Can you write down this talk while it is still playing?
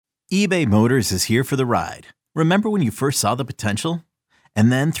eBay Motors is here for the ride. Remember when you first saw the potential?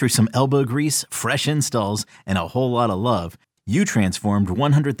 And then through some elbow grease, fresh installs, and a whole lot of love, you transformed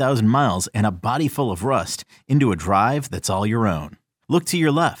 100,000 miles and a body full of rust into a drive that's all your own. Look to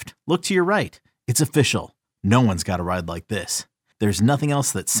your left. Look to your right. It's official. No one's got a ride like this. There's nothing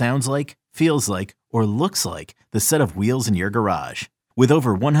else that sounds like, feels like, or looks like the set of wheels in your garage. With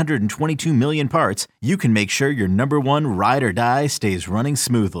over 122 million parts, you can make sure your number one ride or die stays running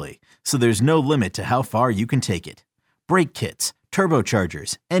smoothly. So there's no limit to how far you can take it. Brake kits,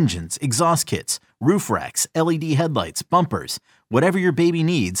 turbochargers, engines, exhaust kits, roof racks, LED headlights, bumpers, whatever your baby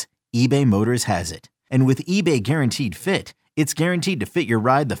needs, eBay Motors has it. And with eBay Guaranteed Fit, it's guaranteed to fit your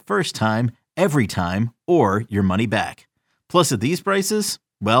ride the first time, every time, or your money back. Plus at these prices,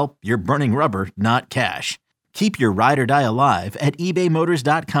 well, you're burning rubber, not cash. Keep your ride or die alive at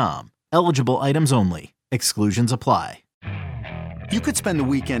ebaymotors.com. Eligible items only. Exclusions apply. You could spend the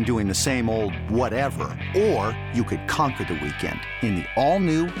weekend doing the same old whatever, or you could conquer the weekend in the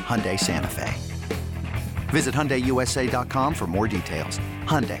all-new Hyundai Santa Fe. Visit HyundaiUSA.com for more details.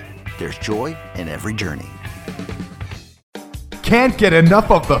 Hyundai, there's joy in every journey. Can't get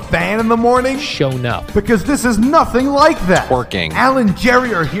enough of the fan in the morning? Shown up. Because this is nothing like that. Working. Al and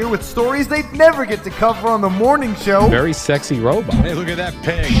Jerry are here with stories they'd never get to cover on the morning show. Very sexy robot. Hey, look at that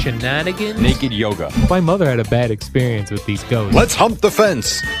pig. Shenanigans. Naked yoga. My mother had a bad experience with these ghosts. Let's hump the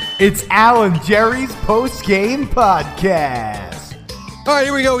fence. It's Al and Jerry's post-game podcast. All right,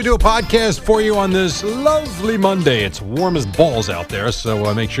 here we go. We do a podcast for you on this lovely Monday. It's warm as balls out there,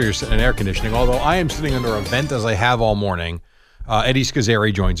 so make sure you're sitting in air conditioning. Although I am sitting under a vent as I have all morning. Eddie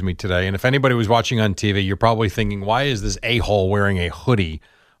Scazzeri joins me today. And if anybody was watching on TV, you're probably thinking, why is this a-hole wearing a hoodie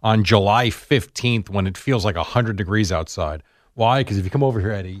on July 15th when it feels like 100 degrees outside? Why? Because if you come over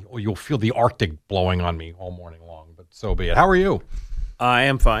here, Eddie, you'll feel the Arctic blowing on me all morning long. But so be it. How are you? I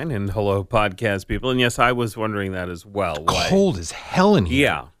am fine. And hello, podcast people. And yes, I was wondering that as well. It's cold as hell in here.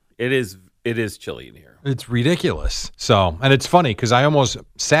 Yeah, it is chilly in here. It's ridiculous. So, and it's funny because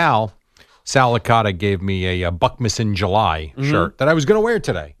Sal Licata gave me a Buckmas in July shirt that I was going to wear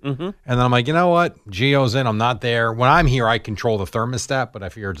today. Mm-hmm. And then I'm like, you know what? Gio's in. I'm not there. When I'm here, I control the thermostat, but I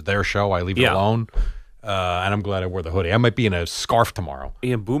figure it's their show. I leave it alone. And I'm glad I wore the hoodie. I might be in a scarf tomorrow.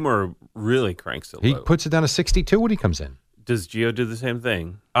 Yeah, Boomer really cranks it low. He puts it down to 62 when he comes in. Does Gio do the same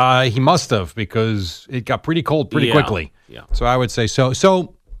thing? He must have because it got pretty cold pretty quickly. Yeah. So I would say so.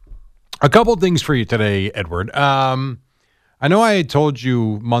 So a couple things for you today, Edward. I know I had told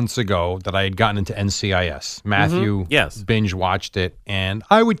you months ago that I had gotten into NCIS. Matthew binge watched it, and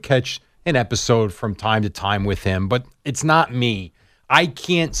I would catch an episode from time to time with him, but it's not me. I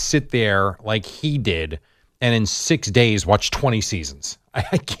can't sit there like he did and in 6 days watch 20 seasons.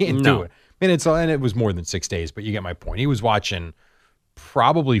 I can't do it. And it was more than 6 days, but you get my point. He was watching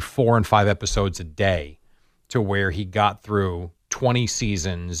probably 4 and 5 episodes a day to where he got through 20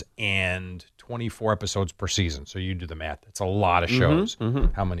 seasons and 24 episodes per season. So you do the math. It's a lot of shows.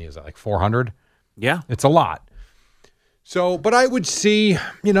 Mm-hmm. How many is that? Like 400? Yeah. It's a lot. So, but I would see,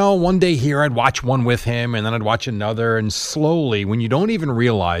 one day here I'd watch one with him and then I'd watch another. And slowly, when you don't even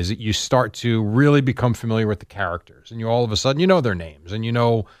realize it, you start to really become familiar with the characters. And you all of a sudden, you know their names. And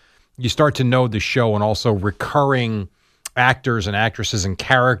you start to know the show and also recurring actors and actresses and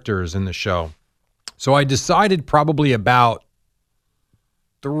characters in the show. So I decided probably about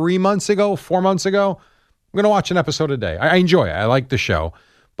 4 months ago, I'm going to watch an episode a day. I enjoy it. I like the show.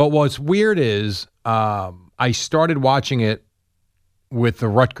 But what's weird is I started watching it with the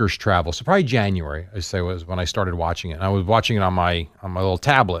Rutgers travel. So probably January, I say, was when I started watching it. And I was watching it on my little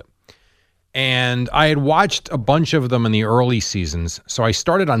tablet. And I had watched a bunch of them in the early seasons. So I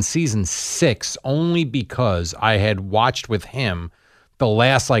started on season 6 only because I had watched with him the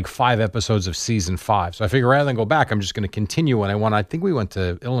last 5 episodes of season 5. So I figured rather than go back, I'm just going to continue when I think we went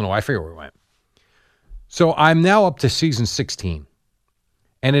to Illinois. I forget where we went. So I'm now up to season 16.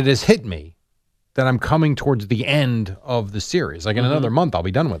 And it has hit me that I'm coming towards the end of the series. Like in another month, I'll be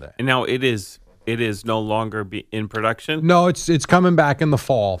done with it. And now it is no longer in production? No, it's coming back in the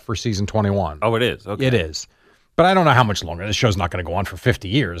fall for season 21. Oh, it is? Okay. It is. But I don't know how much longer. This show's not going to go on for 50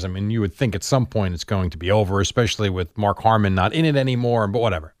 years. I mean, you would think at some point it's going to be over, especially with Mark Harmon not in it anymore, but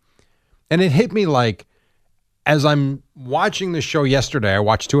whatever. And it hit me as I'm watching the show yesterday, I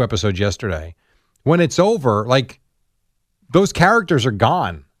watched 2 episodes yesterday. When it's over, those characters are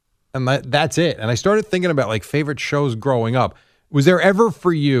gone. And that's it. And I started thinking about favorite shows growing up. Was there ever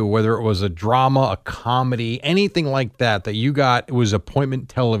for you, whether it was a drama, a comedy, anything like that you got, it was appointment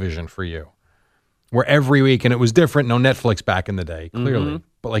television for you? Where every week, and it was different, no Netflix back in the day, clearly.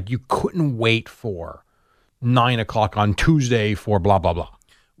 But you couldn't wait for 9 o'clock on Tuesday for blah, blah, blah.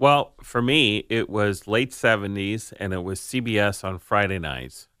 Well, for me, it was late 70s, and it was CBS on Friday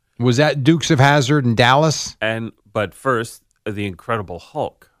nights. Was that Dukes of Hazzard in Dallas? But first, The Incredible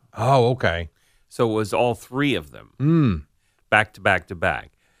Hulk. Oh, okay. So it was all three of them, back to back to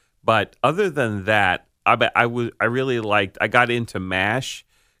back. But other than that, I got into MASH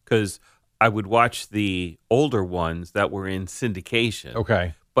because I would watch the older ones that were in syndication.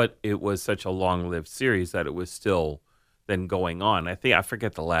 Okay. But it was such a long-lived series that it was still then going on. I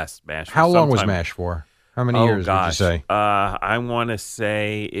forget the last MASH. How long was MASH for? How many years would you say? I want to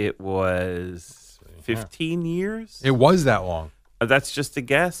say it was 15 years. It was that long. That's just a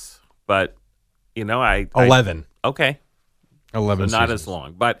guess, but 11. Okay. 11 so not seasons. as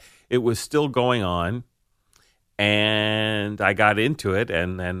long, but it was still going on, and I got into it,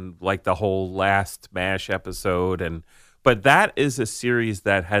 and then like the whole last MASH episode, but that is a series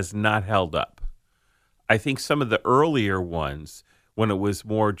that has not held up. I think some of the earlier ones, when it was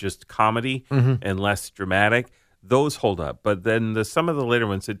more just comedy and less dramatic, those hold up. But then some of the later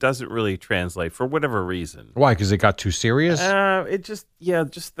ones, it doesn't really translate for whatever reason. Why? Because it got too serious?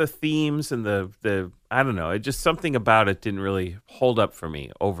 Just the themes and the I don't know. It just something about it didn't really hold up for me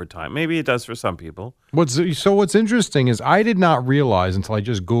over time. Maybe it does for some people. What's interesting is I did not realize until I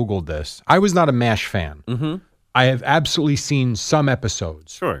just Googled this. I was not a MASH fan. Mm-hmm. I have absolutely seen some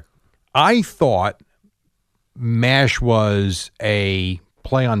episodes. Sure. I thought MASH was a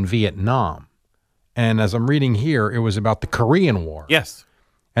play on Vietnam. And as I'm reading here, it was about the Korean War. Yes.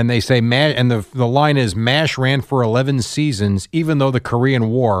 And they say, and the line is, MASH ran for 11 seasons, even though the Korean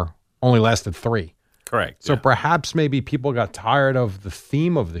War only lasted 3. Correct. So perhaps maybe people got tired of the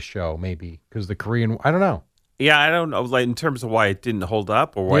theme of the show, maybe, because the Korean, I don't know. Yeah, I don't know, like in terms of why it didn't hold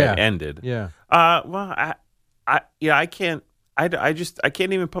up or why it ended. Yeah. Well, I can't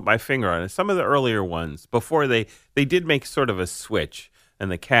even put my finger on it. Some of the earlier ones, before they did make sort of a switch. And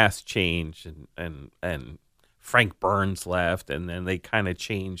the cast changed, and Frank Burns left, and then they kind of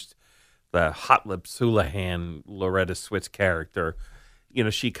changed the Hot Lips Houlihan, Loretta Swit's character.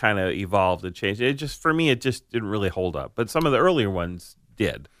 She kind of evolved and changed. For me, it just didn't really hold up. But some of the earlier ones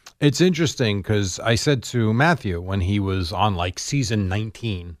did. It's interesting because I said to Matthew when he was on like season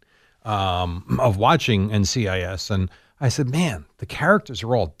 19 of watching NCIS, and I said, man, the characters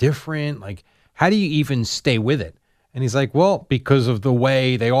are all different. Like, how do you even stay with it? And he's like, well, because of the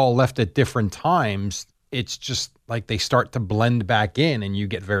way they all left at different times, it's just like they start to blend back in and you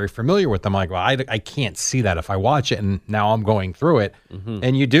get very familiar with them. I'm like, well, I can't see that if I watch it. And now I'm going through it. Mm-hmm.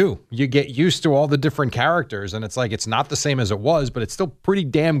 And you do. You get used to all the different characters. And it's like, it's not the same as it was, but it's still pretty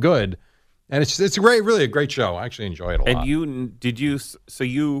damn good. And it's really a great show. I actually enjoy it a lot. And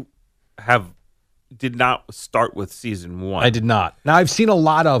you did not start with season 1. I did not. Now, I've seen a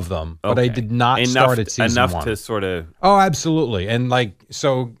lot of them, but I did not start at season 1. Enough to sort of... Oh, absolutely. And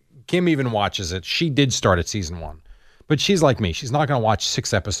so Kim even watches it. She did start at season 1. But she's like me. She's not going to watch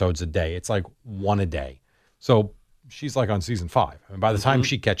 6 episodes a day. It's like 1 a day. So she's like on season 5. And by the time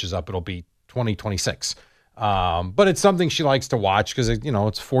she catches up, it'll be 2026. But it's something she likes to watch because,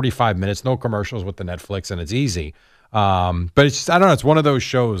 it's 45 minutes, no commercials with the Netflix, and it's easy. But it's just, I don't know. It's one of those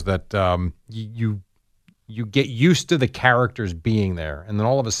shows that you get used to the characters being there, and then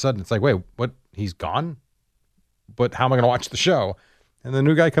all of a sudden it's like, wait, what? He's gone? But how am I going to watch the show? And the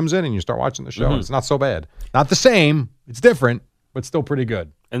new guy comes in, and you start watching the show. And it's not so bad. Not the same. It's different, but still pretty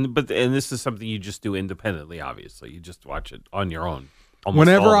good. And this is something you just do independently. Obviously, you just watch it on your own. Almost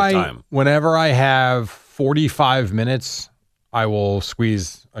all the time. Whenever I have 45 minutes. I will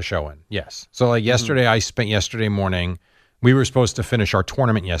squeeze a show in. Yes. So like yesterday, I spent yesterday morning. We were supposed to finish our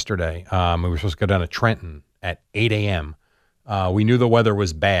tournament yesterday. We were supposed to go down to Trenton at 8 a.m. We knew the weather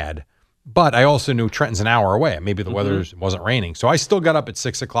was bad, but I also knew Trenton's an hour away. Maybe the weather wasn't raining. So I still got up at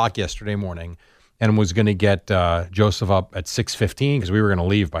 6 o'clock yesterday morning and was going to get Joseph up at 6:15 because we were going to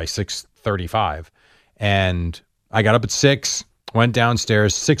leave by 6:35. And I got up at 6, went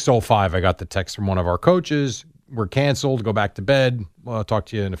downstairs. 6:05, I got the text from one of our coaches. We're canceled. Go back to bed. Well, I'll talk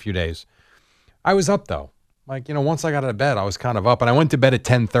to you in a few days. I was up, though. Once I got out of bed, I was kind of up. And I went to bed at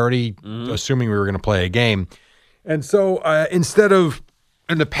 10:30, assuming we were going to play a game. And so instead of,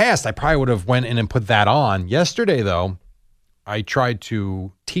 in the past, I probably would have went in and put that on. Yesterday, though, I tried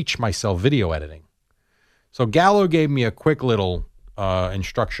to teach myself video editing. So Gallo gave me a quick little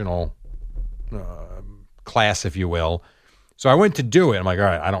instructional class, if you will. So I went to do it. I'm like, all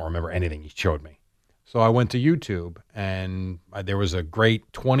right, I don't remember anything he showed me. So I went to YouTube, and there was a great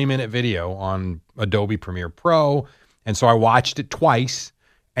 20-minute video on Adobe Premiere Pro. And so I watched it twice,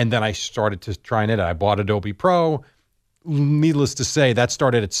 and then I started to try and edit. I bought Adobe Pro. Needless to say, that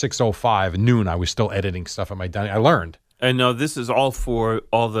started at 6:05, noon. I was still editing stuff at my dining. I learned. And no, this is all for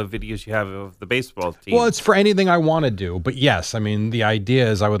all the videos you have of the baseball team. Well, it's for anything I want to do. But yes, I mean, the idea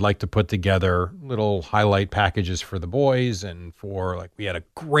is I would like to put together little highlight packages for the boys. And for, like, we had a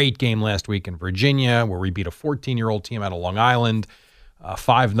great game last week in Virginia where we beat a 14-year-old team out of Long Island,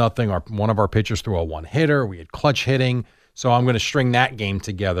 5-0. One of our pitchers threw a one-hitter. We had clutch hitting. So I'm going to string that game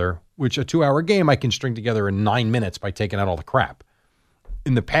together, which a 2-hour game I can string together in 9 minutes by taking out all the crap.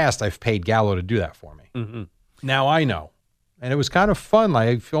 In the past, I've paid Gallo to do that for me. Mm-hmm. Now I know. And it was kind of fun.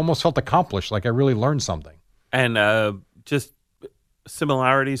 I almost felt accomplished, like I really learned something. And just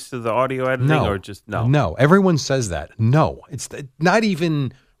similarities to the audio editing, or just no? No, everyone says that. No, it's not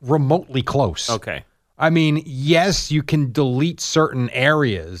even remotely close. Okay. I mean, yes, you can delete certain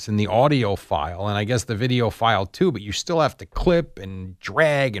areas in the audio file, and I guess the video file too, but you still have to clip and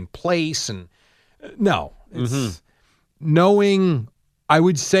drag and place. And no, it's knowing, I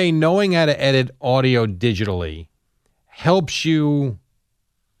would say knowing how to edit audio digitally helps you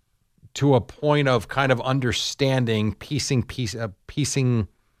to a point of kind of understanding, piecing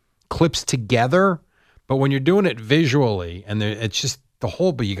clips together. But when you're doing it visually, and it's just the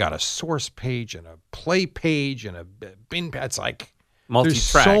whole, but you got a source page and a play page and a bin. It's like there's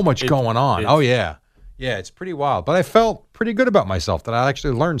so much going on. Oh yeah, it's pretty wild. But I felt pretty good about myself that I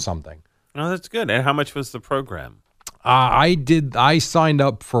actually learned something. Oh, that's good. And how much was the program? I signed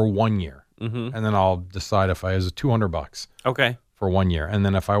up for 1 year. Mm-hmm. And then I'll decide if I is $200 Okay. for 1 year. And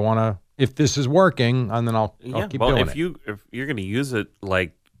then if I want to, if this is working, and then I'll keep doing it. If you're going to use it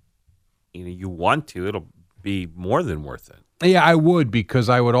like you want to, it'll be more than worth it. Yeah, I would, because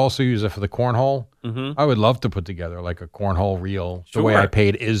I would also use it for the cornhole. Mm-hmm. I would love to put together like a cornhole reel, the way I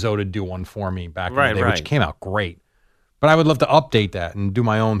paid Izzo to do one for me back in the day, which came out great. But I would love to update that and do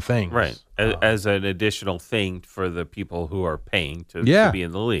my own things. Right. As an additional thing for the people who are paying to be in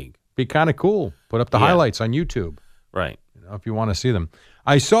the league. Be kind of cool. Put up the highlights on YouTube. Right. If you want to see them.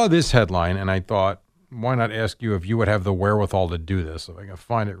 I saw this headline and I thought, why not ask you if you would have the wherewithal to do this? If I can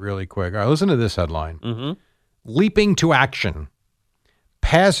find it really quick. All right, listen to this headline. Mm-hmm. Leaping to action.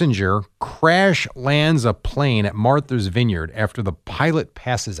 Passenger crash lands a plane at Martha's Vineyard after the pilot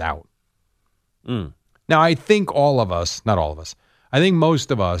passes out. Mm. Now, I think all of us, not all of us, I think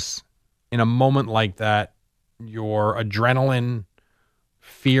most of us, in a moment like that, your adrenaline,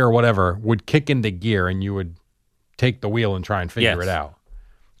 fear, whatever, would kick into gear and you would take the wheel and try and figure it out.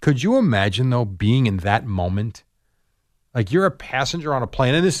 Could you imagine, though, being in that moment? Like, you're a passenger on a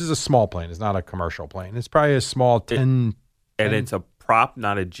plane, and this is a small plane. It's not a commercial plane. It's probably a small 10. And it's a prop,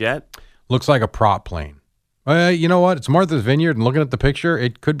 not a jet? Looks like a prop plane. You know what? It's Martha's Vineyard, and looking at the picture,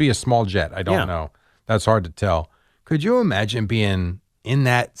 it could be a small jet. I don't know. That's hard to tell. Could you imagine being in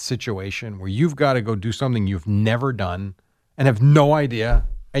that situation where you've got to go do something you've never done and have no idea,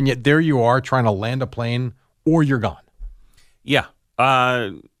 and yet there you are trying to land a plane, or you're gone? Yeah.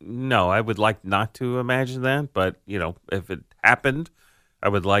 No, I would like not to imagine that, but if it happened, I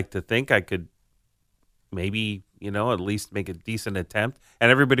would like to think I could maybe, at least make a decent attempt. And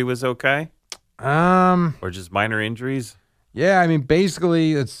everybody was okay? Or just minor injuries? Yeah, I mean,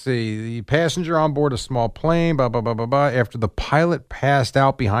 basically, let's see. The passenger on board a small plane, blah, blah, blah, blah, blah. After the pilot passed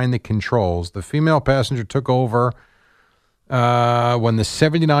out behind the controls, the female passenger took over when the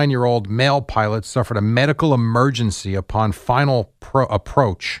 79-year-old male pilot suffered a medical emergency upon final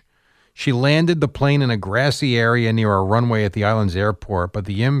approach. She landed the plane in a grassy area near a runway at the island's airport, but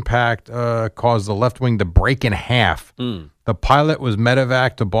the impact caused the left wing to break in half. Mm. The pilot was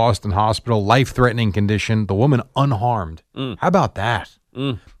medevaced to Boston Hospital, life-threatening condition. The woman unharmed. Mm. How about that?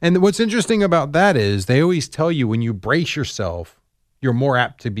 Mm. And what's interesting about that is they always tell you when you brace yourself, you're more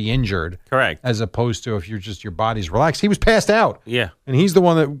apt to be injured. Correct. As opposed to if you're just, your body's relaxed. He was passed out. Yeah. And he's the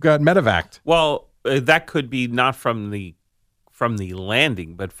one that got medevaced. Well, that could be not from the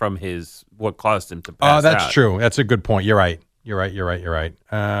landing, but from what caused him to pass out. Oh, that's true. That's a good point. You're right.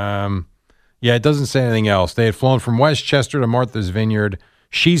 Yeah, it doesn't say anything else. They had flown from Westchester to Martha's Vineyard.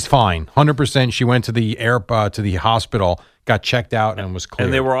 She's fine, 100%. She went to the to the hospital, got checked out, and was clear.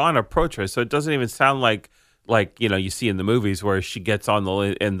 And they were on approach race, so it doesn't even sound like you see in the movies where she gets on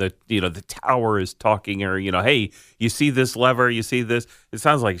the tower is talking, or hey, you see this lever, you see this. It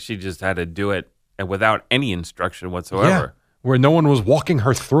sounds like she just had to do it and without any instruction whatsoever. Yeah, where no one was walking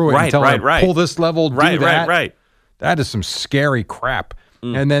her through it and telling her, pull this level, do that. Right. That is some scary crap.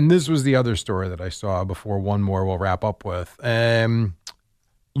 Mm. And then this was the other story that I saw before one more we'll wrap up with.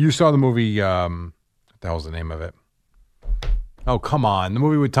 You saw the movie, what the hell's the name of it? Oh, come on. The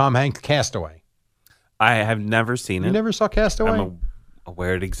movie with Tom Hanks, Castaway. I have never seen it. You never saw Castaway? I'm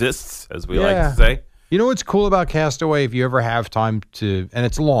aware it exists, as we like to say. You know what's cool about Castaway, if you ever have time to, and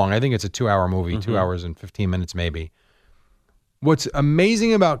it's long, I think it's a 2-hour movie, 2 hours and 15 minutes maybe. What's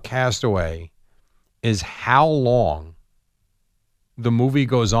amazing about Castaway is how long the movie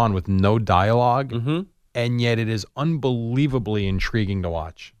goes on with no dialogue, and yet it is unbelievably intriguing to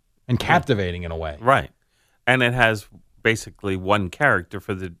watch and captivating in a way. Right. And it has basically one character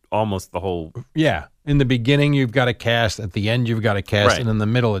for almost the whole. Yeah. In the beginning, you've got a cast. At the end, you've got a cast. Right. And in the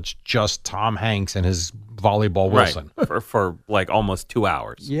middle, it's just Tom Hanks and his volleyball Wilson. Right. for like almost 2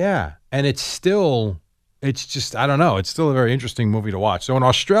 hours. Yeah. And it's just, I don't know. It's still a very interesting movie to watch. So an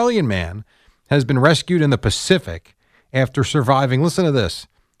Australian man has been rescued in the Pacific after surviving, listen to this,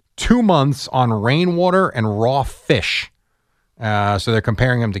 2 months on rainwater and raw fish. So they're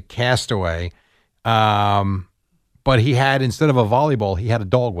comparing him to Castaway. But he had, instead of a volleyball, he had a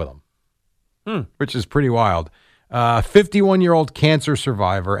dog with him, which is pretty wild. 51-year-old cancer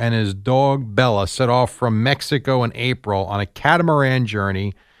survivor and his dog Bella set off from Mexico in April on a catamaran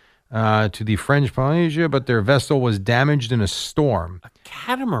journey to the French Polynesia, but their vessel was damaged in a storm. A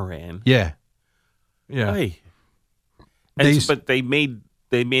catamaran? Yeah. Yeah. Hey. They- But they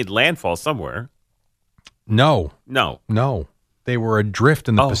made landfall somewhere. No. No. They were adrift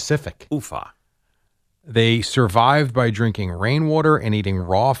in the Oh. Pacific. Oofa. They survived by drinking rainwater and eating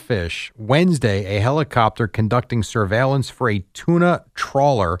raw fish. Wednesday, a helicopter conducting surveillance for a tuna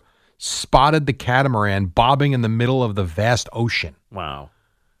trawler spotted the catamaran bobbing in the middle of the vast ocean. Wow.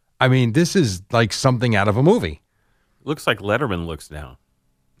 I mean, this is like something out of a movie. Looks like Letterman looks now.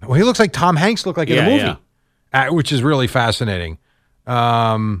 Well, he looks like Tom Hanks looked like in a movie, which is really fascinating.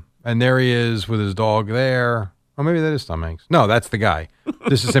 And there he is with his dog there. Oh, maybe that is Tom Hanks. No, that's the guy.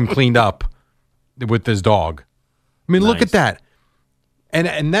 This is him cleaned up with his dog. I mean, look Nice. at that.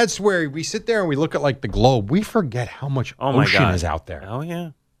 And that's where we sit there and we look at like the globe. We forget how much Oh my ocean God. is out there. Oh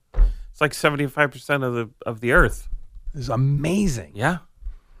yeah. It's like 75% of the earth. It's amazing. Yeah.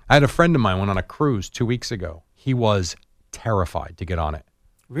 I had a friend of mine went on a cruise 2 weeks ago. He was terrified to get on it.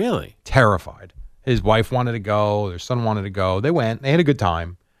 Really? Terrified. His wife wanted to go. Their son wanted to go. They went. They had a good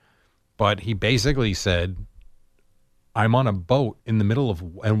time. But he basically said, I'm on a boat in the middle of,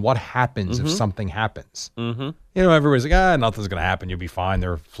 and what happens if something happens? Mm-hmm. You know, everybody's like, nothing's going to happen. You'll be fine.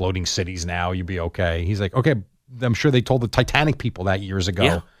 They're floating cities now. You'll be okay. He's like, okay, I'm sure they told the Titanic people that years ago.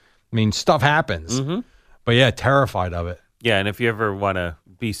 Yeah. I mean, stuff happens. Mm-hmm. But yeah, terrified of it. Yeah, and if you ever want to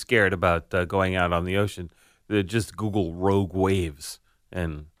be scared about going out on the ocean, just Google rogue waves,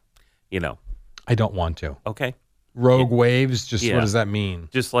 and I don't want to. okay, Rogue waves, just Yeah. what does that mean?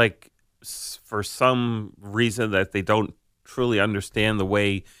 just like for some reason that they don't truly understand the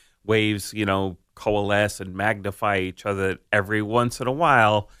way waves, coalesce and magnify each other. Every once in a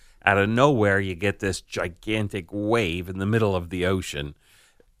while, out of nowhere, you get this gigantic wave in the middle of the ocean,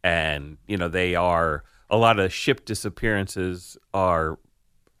 and they are. A lot of ship disappearances are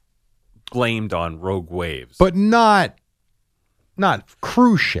blamed on rogue waves. But not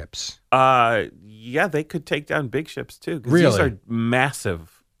cruise ships. Yeah, they could take down big ships too. 'Cause these Really? are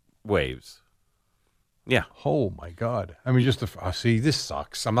massive waves. Yeah. Oh my God. I mean, see, this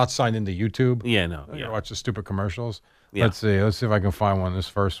sucks. I'm not signed into YouTube. Yeah, no. I gotta Yeah. watch the stupid commercials. Yeah. Let's see if I can find one. This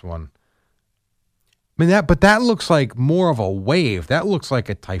first one. I mean, that looks like more of a wave. That looks like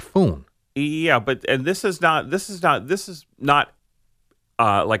a typhoon. Yeah, but this is not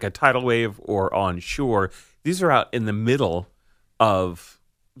like a tidal wave or on shore. These are out in the middle of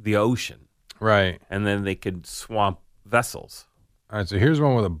the ocean, Right. and then they could swamp vessels. All right. So here's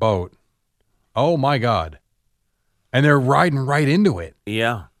one with a boat. Oh my God. And they're riding right into it.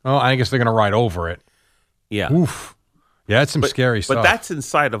 Yeah. Oh, I guess they're going to ride over it. Yeah. Oof. Yeah, that's some scary stuff. But that's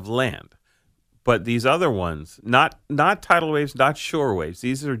inside of land. But these other ones, not tidal waves, not shore waves.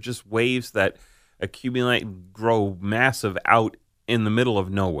 These are just waves that accumulate and grow massive out in the middle of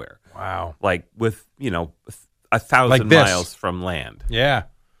nowhere. Wow. Like with, 1,000 Like this. miles from land. Yeah.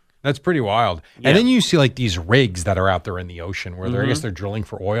 That's pretty wild. Yeah. And then you see like these rigs that are out there in the ocean where I guess Mm-hmm. they're drilling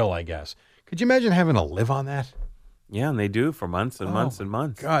for oil, I guess. Could you imagine having to live on that? Yeah, and they do for months and months and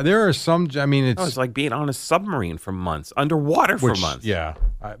months. God, there are some, I mean, It's like being on a submarine for months, underwater for months. Yeah.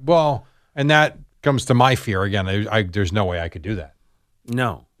 And that comes to my fear again. There's no way I could do that.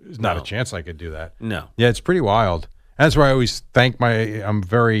 No. There's not a chance I could do that. No. Yeah, it's pretty wild. That's why I always I'm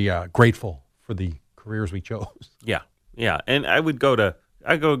very grateful for the careers we chose. Yeah. Yeah. And I go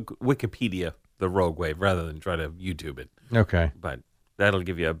Wikipedia the rogue wave rather than try to YouTube it. Okay. But that'll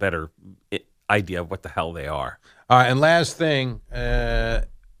give you a better idea of what the hell they are. All right, and last thing, I'm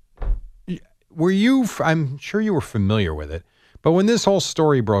sure you were familiar with it, but when this whole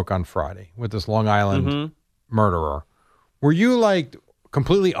story broke on Friday with this Long Island murderer, were you like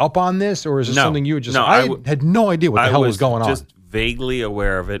completely up on this, or is this No. something you just? No, I had no idea what the hell was going on. Just vaguely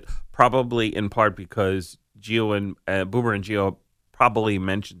aware of it, probably in part because Gio and Boomer and Gio probably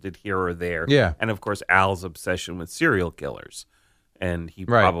mentioned it here or there. Yeah. And of course, Al's obsession with serial killers. And he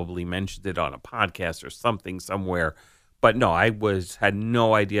probably mentioned it on a podcast or something somewhere. But no, I had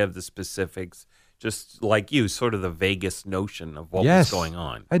no idea of the specifics. Just like you, sort of the vaguest notion of what was going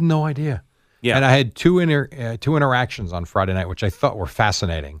on. I had no idea. Yeah. And I had two interactions on Friday night, which I thought were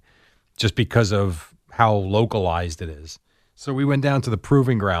fascinating just because of how localized it is. So we went down to the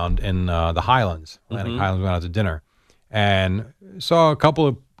proving ground in the Highlands, Atlantic Highlands, went out to dinner, and saw a couple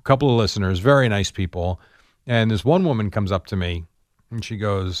of listeners, very nice people. And this one woman comes up to me, and she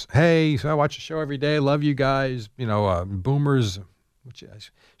goes, "Hey, so I watch the show every day. Love you guys. Boomer's." She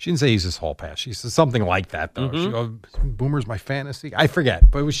didn't say he's this hall pass. She said something like that, though. She goes, "Boomer's my fantasy." I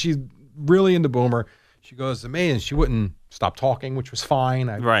forget, but she's really into Boomer. She goes to me, and she wouldn't stop talking, which was fine.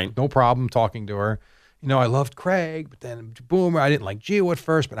 No problem talking to her. I loved Craig, but then Boomer, I didn't like Gio at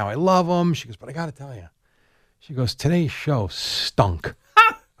first, but now I love him. She goes, "But I got to tell you." She goes, "Today's show stunk."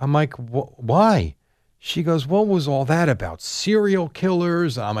 I'm like, "Why?" She goes, "What was all that about? Serial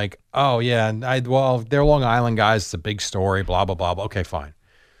killers?" I'm like, "Oh, yeah. They're Long Island guys. It's a big story, blah, blah, blah. Okay, fine."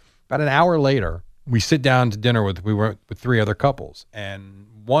 About an hour later, we sit down to dinner with three other couples. And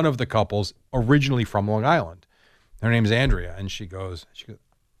one of the couples, originally from Long Island, her name's Andrea. And she goes,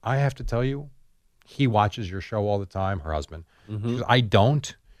 "I have to tell you, he watches your show all the time," her husband. She goes, "I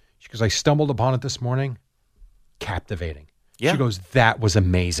don't." She goes, "I stumbled upon it this morning. Captivating." Yeah. She goes, "That was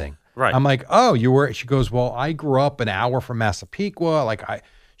amazing." Right. I'm like, "Oh, you were?" She goes, "Well, I grew up an hour from Massapequa.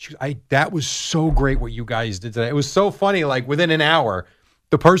 That was so great what you guys did today. It was so funny. Like within an hour,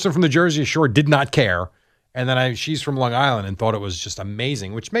 the person from the Jersey Shore did not care, and then she's from Long Island and thought it was just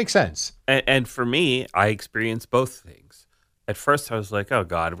amazing, which makes sense." And for me, I experienced both things. At first, I was like, "Oh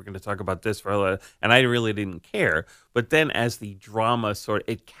God, we're going to talk about this for a little," and I really didn't care. But then, as the drama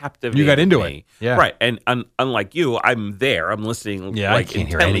it captivated me. You got into it, yeah, right. And unlike you, I'm there. I'm listening. Yeah, I can't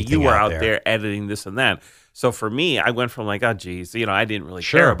hear anything. You were out there editing this and that. So for me, I went from like, "Oh, geez," I didn't really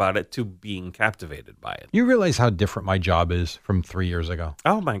care about it, to being captivated by it. You realize how different my job is from 3 years ago?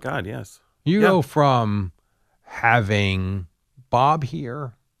 Oh my God, yes. You go from having Bob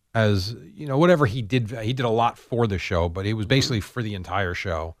here as, whatever he did a lot for the show, but it was basically for the entire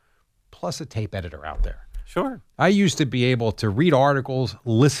show, plus a tape editor out there. Sure. I used to be able to read articles,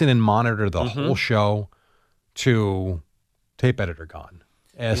 listen and monitor the whole show, to tape editor gone.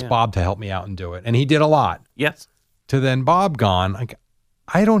 Asked Bob to help me out and do it. And he did a lot. Yes. To then Bob gone,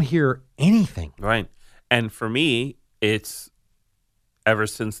 I don't hear anything. Right. And for me, it's ever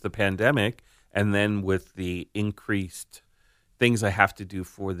since the pandemic, and then with the increased things I have to do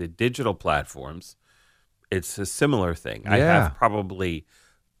for the digital platforms, it's a similar thing. I have probably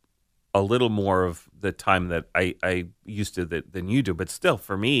a little more of the time that I used to than you do, but still,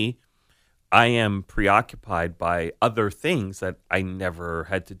 for me, I am preoccupied by other things that I never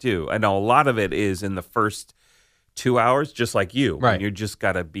had to do. I know a lot of it is in the first 2 hours, just like you. Right. You just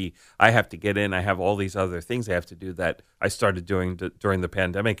got to I have to get in. I have all these other things I have to do that I started doing during the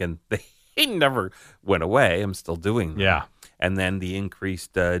pandemic, and they never went away. I'm still doing them. Yeah. And then the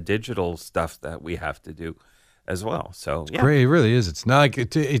increased digital stuff that we have to do as well. So, yeah. Great, it really is. It's not like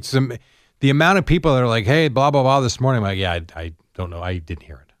it's the amount of people that are like, "Hey, blah, blah, blah," this morning. I'm like, yeah, I don't know. I didn't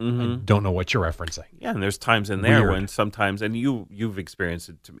hear it. I don't know what you're referencing. Yeah, and there's times in there when sometimes, and you've experienced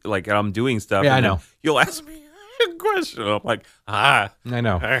it, like I'm doing stuff. Yeah, and I know. You'll ask me a question. I'm like, I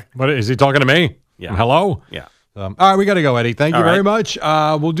know. What, is he talking to me? Yeah. Hello? Yeah. All right, we got to go, Eddie. Thank you All very right. much.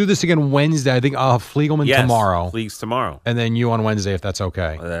 We'll do this again Wednesday. I think I'll have Fliegelman tomorrow. Please tomorrow. And then you on Wednesday, if that's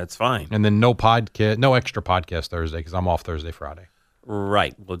okay. That's fine. And then no extra podcast Thursday because I'm off Thursday, Friday.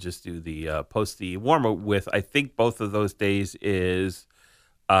 Right. We'll just do the post the warm-up with, I think both of those days is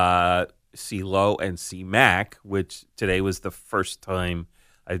C-Lo and C-Mac, which today was the first time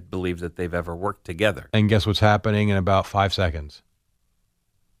I believe that they've ever worked together. And guess what's happening in about 5 seconds?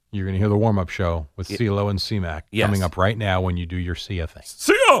 You're going to hear the warm-up show with C-Lo and C-Mac coming up right now when you do your Sia thing.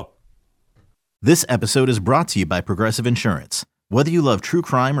 See ya! This episode is brought to you by Progressive Insurance. Whether you love true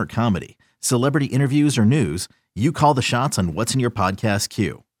crime or comedy, celebrity interviews or news, you call the shots on what's in your podcast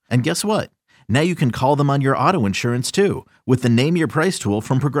queue. And guess what? Now you can call them on your auto insurance too with the Name Your Price tool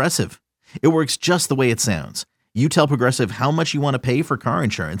from Progressive. It works just the way it sounds. You tell Progressive how much you want to pay for car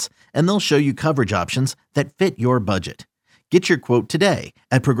insurance, and they'll show you coverage options that fit your budget. Get your quote today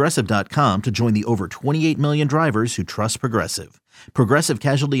at Progressive.com to join the over 28 million drivers who trust Progressive. Progressive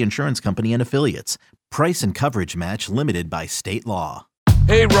Casualty Insurance Company and Affiliates. Price and coverage match limited by state law.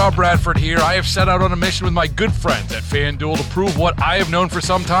 Hey, Rob Bradford here. I have set out on a mission with my good friends at FanDuel to prove what I have known for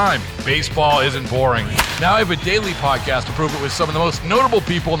some time. Baseball isn't boring. Now I have a daily podcast to prove it with some of the most notable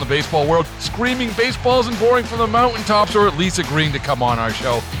people in the baseball world, screaming baseball isn't boring from the mountaintops, or at least agreeing to come on our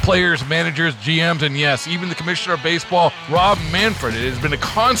show. Players, managers, GMs, and yes, even the commissioner of baseball, Rob Manfred. It has been a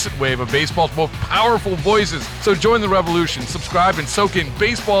constant wave of baseball's most powerful voices. So join the revolution. Subscribe and soak in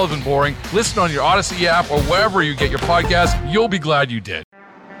Baseball Isn't Boring. Listen on your Odyssey app or wherever you get your podcasts. You'll be glad you did.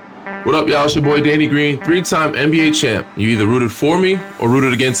 What up, y'all? It's your boy Danny Green, 3-time NBA champ. You either rooted for me or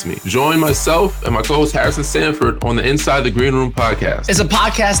rooted against me. Join myself and my co-host Harrison Sanford on the Inside the Green Room podcast. It's a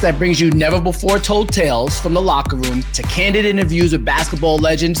podcast that brings you never-before-told tales from the locker room to candid interviews with basketball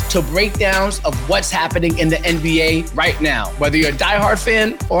legends to breakdowns of what's happening in the NBA right now. Whether you're a diehard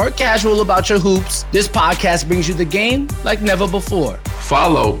fan or casual about your hoops, this podcast brings you the game like never before.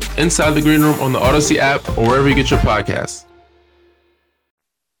 Follow Inside the Green Room on the Odyssey app or wherever you get your podcasts.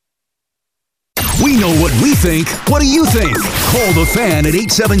 We know what we think. What do you think? Call the Fan at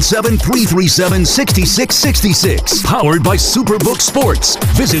 877-337-6666. Powered by Superbook Sports.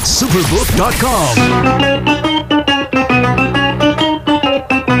 Visit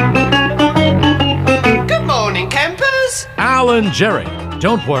superbook.com. Good morning, campers. Alan Jerry.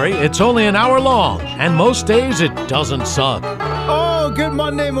 Don't worry, it's only an hour long, and most days it doesn't suck. Oh, good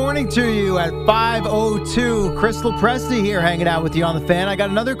Monday morning to you at 5:02. Chris Lepresti here hanging out with you on the Fan. I got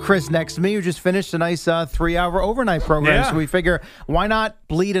another Chris next to me who just finished a nice 3-hour overnight program. So we figure, why not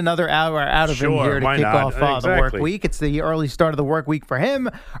bleed another hour out of him here to kick off the work week? It's the early start of the work week for him,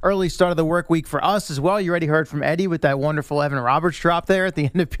 early start of the work week for us as well. You already heard from Eddie with that wonderful Evan Roberts drop there at the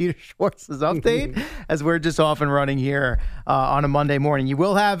end of Peter Schwartz's update as we're just off and running here on a Monday morning. You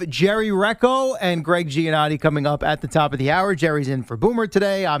will have Jerry Recco and Greg Giannotti coming up at the top of the hour. Jerry's in for Boomer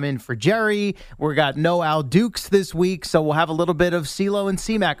today. I'm in for Jerry. We got no Al Dukes this week, so we'll have a little bit of CeeLo and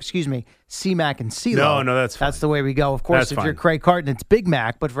C-Mac. Excuse me, C-Mac and CeeLo. No, that's fine. That's the way we go. Of course, if you're Craig Carton, it's Big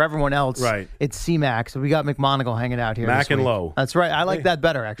Mac, but for everyone else, it's C-Mac. So we got McMonigal hanging out here Mac this and week. Low. That's right. I like that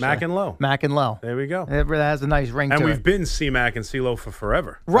better, actually. Mac and Low. Mac and Low. There we go. That has a nice ring to it. And we've been C-Mac and CeeLo for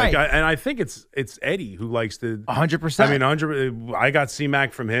forever. Right. And I think it's Eddie who likes to... 100%. I mean, 100. I got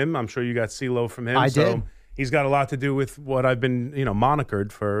C-Mac from him. I'm sure you got CeeLo from him. I did. He's got a lot to do with what I've been,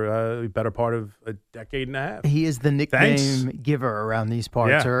 monikered for a better part of a decade and a half. He is the nickname giver around these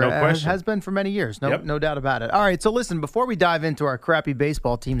parts, no question. Has been for many years. No doubt about it. All right, so listen, before we dive into our crappy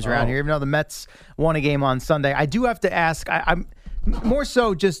baseball teams around here, even though the Mets won a game on Sunday, I do have to ask, I'm more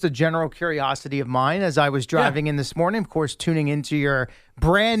so just a general curiosity of mine as I was driving in this morning, of course, tuning into your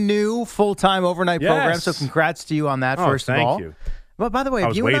brand new full-time overnight program. So congrats to you on that, first of all. Thank you. But by the way, I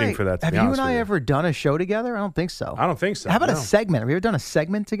was waiting for that. Have you and I ever done a show together? I don't think so. I don't think so. How about a segment? Have you ever done a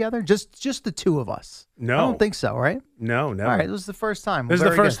segment together? Just the two of us? No. I don't think so, right? No, never. All right, this is the first time. This is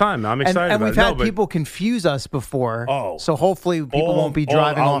the first time. I'm excited and about we've it. had people confuse us before. Oh. So hopefully people won't be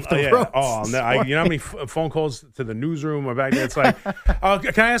driving off the road. Oh, no, you know how many phone calls to the newsroom or back there? It's like,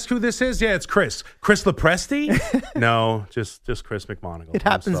 can I ask who this is? Yeah, it's Chris. Chris Lepresti? No, just Chris McMonigal. It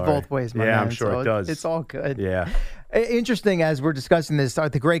happens both ways, my man. I'm sure it does. It's all good. Yeah. Interesting, as we're discussing this,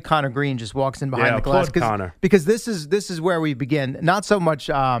 the great Connor Green just walks in behind the glass. Connor. Because this is where we begin. Not so much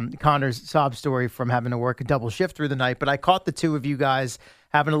Connor's sob story from having to work a double shift through the night, but I caught the two of you guys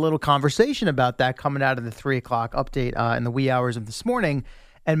having a little conversation about that coming out of the 3 o'clock update in the wee hours of this morning,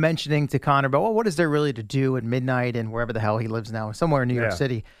 and mentioning to Connor about, well, what is there really to do at midnight and wherever the hell he lives now, somewhere in New York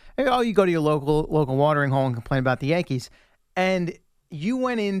City. Oh, you go to your local watering hole and complain about the Yankees. And you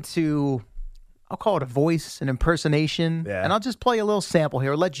went into... I'll call it a voice, an impersonation, and I'll just play a little sample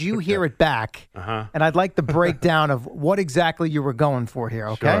here. I'll let you hear it back, and I'd like the breakdown of what exactly you were going for here,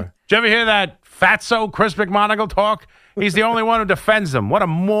 okay? Sure. Did you ever hear that fatso Chris McMonigal talk? He's the only one who defends them. What a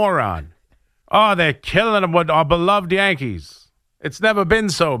moron. Oh, they're killing him with our beloved Yankees. It's never been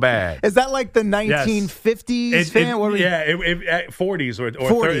so bad. Is that like the 1950s fan? 40s or 40s,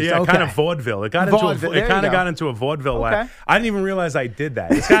 30s. Yeah, kind of vaudeville. It got into a vaudeville laugh. I didn't even realize I did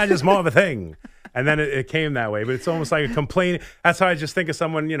that. It's kind of just more of a thing. And then it came that way. But it's almost like a complaint. That's how I just think of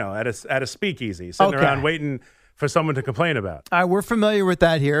someone, at a speakeasy, sitting around waiting for someone to complain about. All right, we're familiar with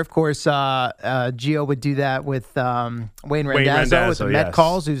that here. Of course, Gio would do that with Wayne Randazzo with the Met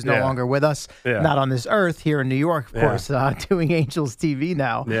Calls, who's no longer with us, not on this earth, here in New York, of course, doing Angels TV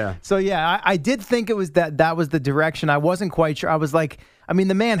now. Yeah. So, I did think it was that was the direction. I wasn't quite sure. I was like, I mean,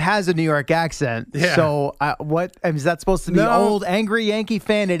 the man has a New York accent. Yeah. So what is that supposed to be? Old angry Yankee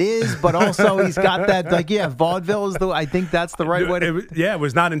fan? It is, but also he's got that vaudeville is the. I think that's the right way to. It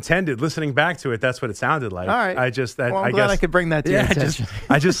was not intended. Listening back to it, that's what it sounded like. All right. I'm glad guess I could bring that to your attention.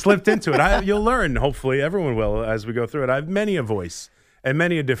 I just slipped into it. You'll learn. Hopefully, everyone will as we go through it. I have many a voice. and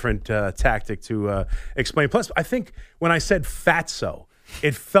many a different tactic to explain. Plus, I think when I said fatso,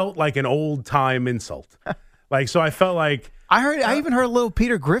 it felt like an old-time insult. So I felt like... I even heard a little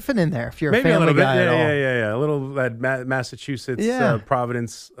Peter Griffin in there, if you're a Family Guy at all. Yeah. A little that Massachusetts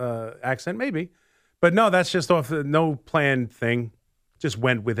Providence accent, maybe. But no, that's just off no planned thing. Just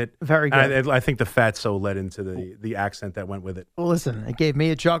went with it. Very good. I think the fatso led into the accent that went with it. Well, listen, it gave me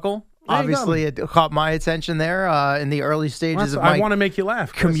a chuckle. Obviously, it caught my attention there in the early stages of my I want to make you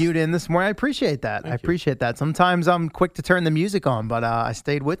laugh, Chris. Commute in this morning. I appreciate that. Appreciate that. Sometimes I'm quick to turn the music on, but I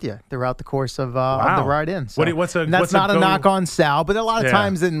stayed with you throughout the course of the ride in. So. That's not a knock on Sal, but a lot of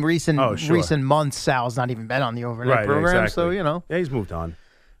times in recent months, Sal's not even been on the overnight program. Exactly. So, Yeah, he's moved on.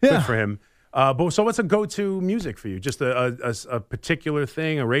 Good for him. So what's a go-to music for you? Just a particular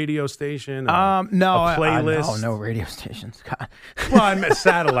thing, a radio station, no, a playlist? No radio stations. God. Well, I'm a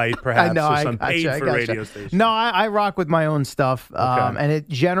satellite, perhaps, I know, or some paid-for radio station. No, I rock with my own stuff, and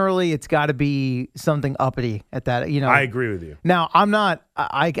it's got to be something uppity at that. I agree with you. Now, I'm not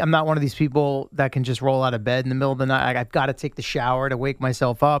one of these people that can just roll out of bed in the middle of the night. I've got to take the shower to wake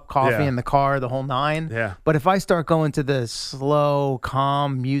myself up, coffee in the car, the whole nine. Yeah. But if I start going to the slow,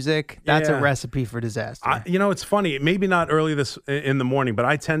 calm music, that's a recipe for disaster. It's funny. Maybe not early in the morning, but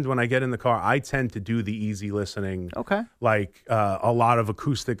when I get in the car, I tend to do the easy listening. Okay. Like a lot of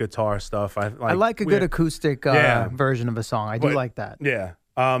acoustic guitar stuff. I like a good acoustic version of a song. I do like that. Yeah.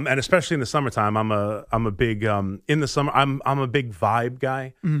 And especially in the summertime, I'm a big in the summer I'm a big vibe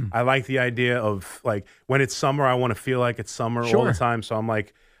guy. I like the idea of like when it's summer, I want to feel like it's summer all the time. So I'm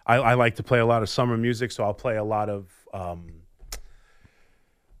like I like to play a lot of summer music. So I'll play a lot of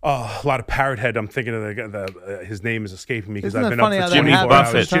Parrot Head. I'm thinking of his name is escaping me because I've been up for Jimmy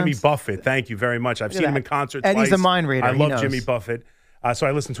Buffett. Jimmy Buffett. Thank you very much. I've seen him in concert twice. Eddie's a mind reader. I love Jimmy Buffett. So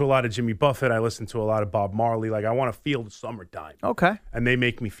I listen to a lot of Jimmy Buffett. I listen to a lot of Bob Marley. Like I want to feel the summertime. Okay. And they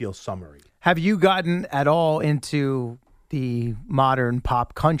make me feel summery. Have you gotten at all into the modern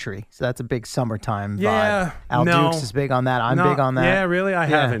pop country? So that's a big summertime vibe. Yeah. Al Dukes is big on that. I'm big on that. Yeah, really? I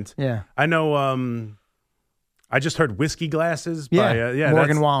haven't. Yeah. I know I just heard Whiskey Glasses by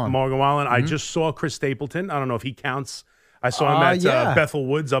Morgan Wallen. Morgan Wallen. I just saw Chris Stapleton. I don't know if he counts. I saw him at Bethel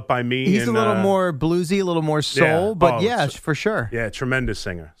Woods up by me. He's a little more bluesy, a little more soul, but for sure. Yeah, tremendous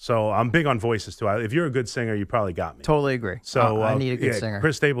singer. So I'm big on voices too. If you're a good singer, you probably got me. Totally agree. So I need a good singer.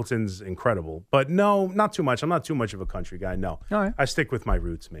 Chris Stapleton's incredible, but no, not too much. I'm not too much of a country guy. No, all right. I stick with my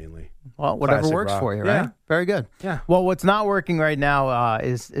roots mainly. Well, whatever Classic works rock. for you, right? Yeah. Very good. Yeah. Well, what's not working right now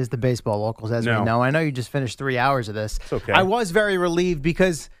is the baseball locals, as we know. I know you just finished 3 hours of this. It's okay. I was very relieved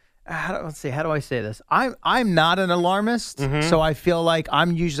because. Let's see. How do I say this? I'm not an alarmist, so I feel like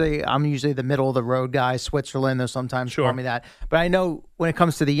I'm usually the middle of the road guy. Switzerland, they'll sometimes call me that. But I know when it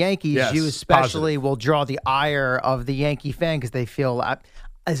comes to the Yankees, you especially will draw the ire of the Yankee fan because they feel.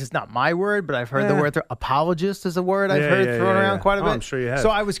 This is not my word, but I've heard the word apologist is a word I've heard thrown around quite a bit. I'm sure you have. So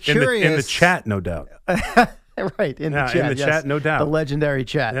I was curious in the chat, no doubt. Right, in the chat. Chat, no doubt. The legendary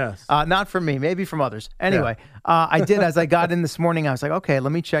chat. Yes. Not for me, maybe from others. Anyway, I did, as I got in this morning, I was like, okay,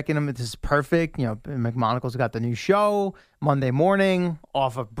 let me check in. This is perfect. McMonagle's got the new show Monday morning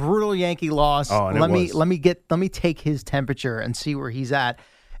off a brutal Yankee loss. Let me take his temperature and see where he's at.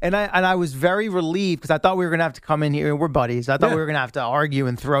 And I was very relieved because I thought we were going to have to come in here. We're buddies. I thought we were going to have to argue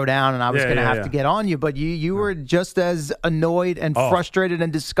and throw down, and I was going to have to get on you. But you were just as annoyed and frustrated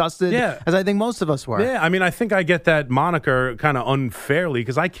and disgusted as I think most of us were. Yeah, I mean, I think I get that moniker kind of unfairly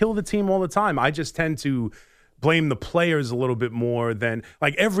because I kill the team all the time. I just tend to blame the players a little bit more than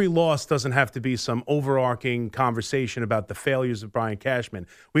like every loss doesn't have to be some overarching conversation about the failures of Brian Cashman.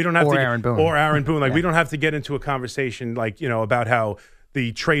 We don't have Aaron Boone. Like we don't have to get into a conversation like about how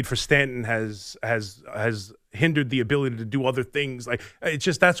the trade for Stanton has hindered the ability to do other things. Like it's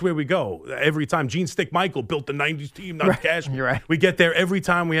just that's where we go every time. Gene Stickmichael built the '90s team, not Cashman. You're right. We get there every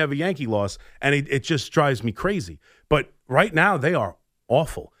time we have a Yankee loss, and it just drives me crazy. But right now they are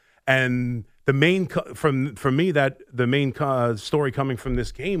awful, and the main story coming from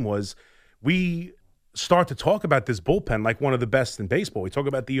this game was we start to talk about this bullpen like one of the best in baseball. We talk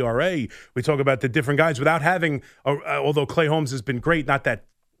about the ERA. We talk about the different guys without having, although Clay Holmes has been great, not that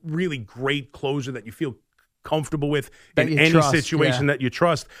really great closer that you feel comfortable with in any situation that you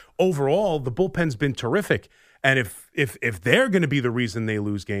trust. Overall, the bullpen's been terrific. And if they're going to be the reason they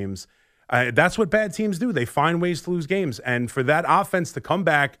lose games, that's what bad teams do. They find ways to lose games. And for that offense to come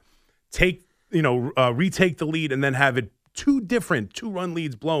back, retake the lead and then have it two-run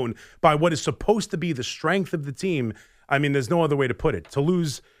leads blown by what is supposed to be the strength of the team. I mean, there's no other way to put it. To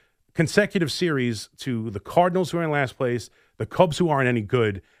lose consecutive series to the Cardinals, who are in last place, the Cubs, who aren't any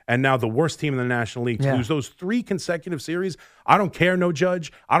good, and now the worst team in the National League, to lose those 3 consecutive series. I don't care, no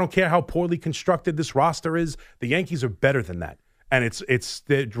Judge. I don't care how poorly constructed this roster is. The Yankees are better than that. And it's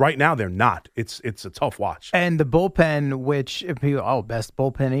right now they're not. It's a tough watch. And the bullpen, which people, best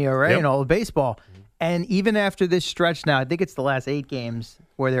bullpen ERA in all of baseball. And even after this stretch now, I think it's the last 8 games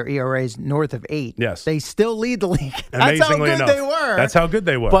where their ERA is north of 8. Yes. They still lead the league. That's how good they were. That's how good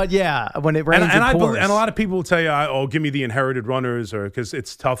they were. But when it rains, and it pours. And a lot of people will tell you, give me the inherited runners, or because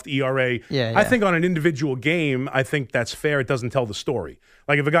it's tough, the ERA. Yeah. I think on an individual game, I think that's fair. It doesn't tell the story.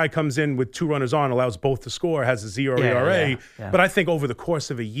 Like if a guy comes in with 2 runners on, allows both to score, has a 0 ERA. Yeah. But I think over the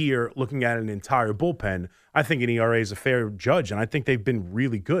course of a year, looking at an entire bullpen, I think an ERA is a fair judge, and I think they've been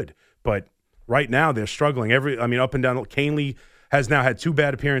really good. But right now, they're struggling. Up and down. Canely has now had 2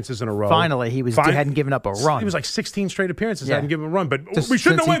 bad appearances in a row. Finally, he hadn't given up a run. He was like 16 straight appearances, hadn't given a run. But Just we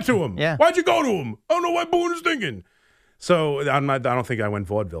shouldn't have since went to him. Yeah. Why'd you go to him? I don't know what Boone is thinking. So I don't think I went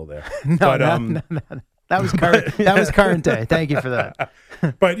vaudeville there. No. That was current. That was current day. Thank you for that.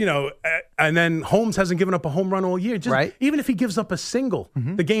 But and then Holmes hasn't given up a home run all year. Even if he gives up a single,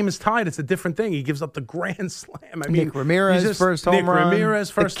 the game is tied. It's a different thing. He gives up the grand slam. Nick Ramirez first home run.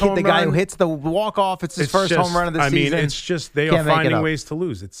 The guy who hits the walk off. It's his first home run of the season. It's just they are finding ways to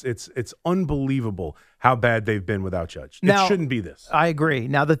lose. It's unbelievable how bad they've been without Judge. It shouldn't be this. I agree.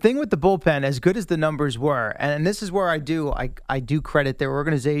 Now the thing with the bullpen, as good as the numbers were, and this is where I do credit their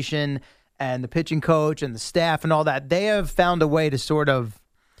organization and the pitching coach and the staff and all that, they have found a way to sort of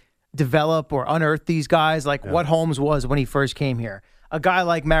develop or unearth these guys, like what Holmes was when he first came here. A guy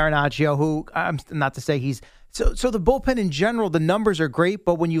like Marinaccio, who, not to say he's so the bullpen in general, the numbers are great,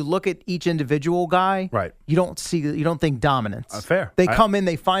 but when you look at each individual guy, you don't think dominance. Fair. They come in,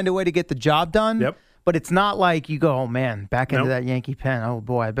 they find a way to get the job done. Yep. But it's not like you go, oh, man, back into that Yankee pen. Oh,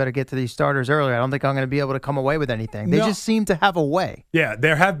 boy, I better get to these starters earlier. I don't think I'm going to be able to come away with anything. They just seem to have a way. Yeah,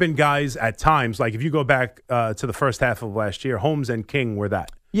 there have been guys at times, like if you go back to the first half of last year, Holmes and King were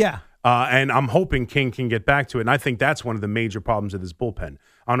that. Yeah. And I'm hoping King can get back to it. And I think that's one of the major problems of this bullpen.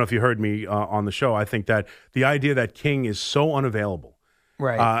 I don't know if you heard me on the show. I think that the idea that King is so unavailable,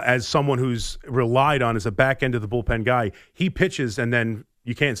 as someone who's relied on as a back end of the bullpen guy, he pitches and then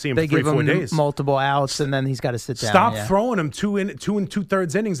you can't see him for 3-4 days. Multiple outs, and then he's got to sit down. Stop throwing him 2 and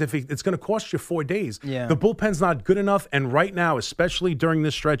 2/3 innings if it's going to cost you 4 days. Yeah. The bullpen's not good enough, and right now, especially during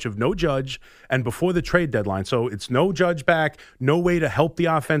this stretch of no Judge and before the trade deadline, so it's no Judge back, no way to help the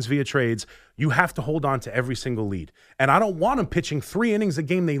offense via trades. You have to hold on to every single lead. And I don't want them pitching 3 innings a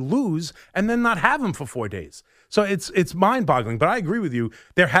game they lose and then not have them for 4 days. So it's mind-boggling. But I agree with you.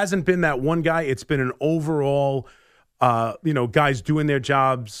 There hasn't been that one guy. It's been an overall guys doing their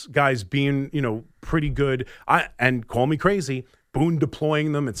jobs, guys being, pretty good. And call me crazy, Boone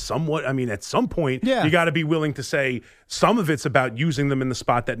deploying them. It's somewhat, at some point, you got to be willing to say some of it's about using them in the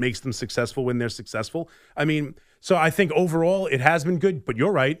spot that makes them successful when they're successful. So I think overall it has been good, but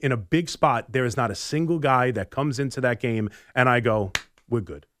you're right. In a big spot, there is not a single guy that comes into that game and I go, we're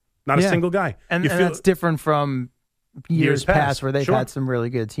good. Not a single guy. And that's different from years past where they've had some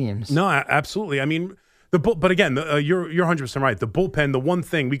really good teams. No, absolutely. But again, you're 100% right. The bullpen, the one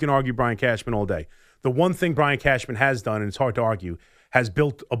thing, we can argue Brian Cashman all day. The one thing Brian Cashman has done, and it's hard to argue, has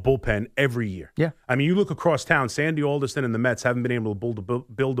built a bullpen every year. Yeah. You look across town, Sandy Alderson and the Mets haven't been able to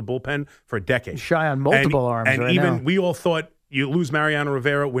build a bullpen for a decade. Shy on multiple arms and right even now. We all thought you lose Mariano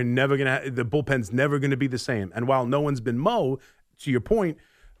Rivera, the bullpen's never going to be the same. And while no one's been Mo, to your point,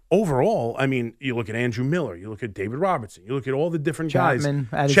 overall, you look at Andrew Miller, you look at David Robertson, you look at all the different guys. Chapman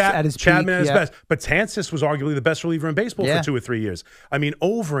at his Chapman peak, at his best. But Tansis was arguably the best reliever in baseball for 2 or 3 years.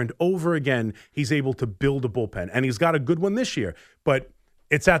 Over and over again, he's able to build a bullpen. And he's got a good one this year. But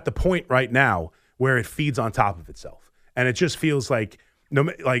it's at the point right now where it feeds on top of itself. And it just feels like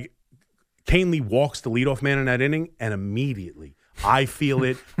Canely walks the leadoff man in that inning, and immediately I feel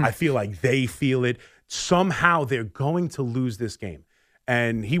it. I feel like they feel it. Somehow they're going to lose this game.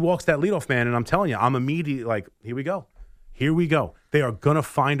 And he walks that leadoff man, and I'm telling you, I'm immediately like, here we go. Here we go. They are going to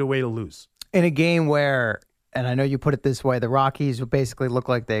find a way to lose. In a game where, and I know you put it this way, the Rockies basically look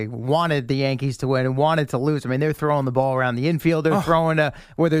like they wanted the Yankees to win and wanted to lose. They're throwing the ball around the infield. They're throwing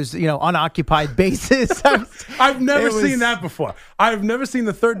where there's, unoccupied bases. I've never seen that before. I've never seen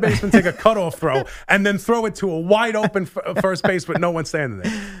the third baseman take a cutoff throw and then throw it to a wide open first base with no one standing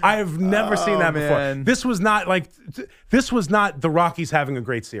there. I have never seen that before. This was not the Rockies having a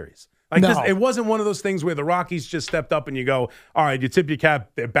great series. It wasn't one of those things where the Rockies just stepped up and you go, all right, you tip your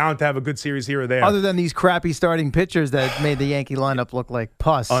cap. They're bound to have a good series here or there. Other than these crappy starting pitchers that made the Yankee lineup look like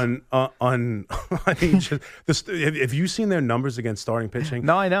pus. Have you seen their numbers against starting pitching?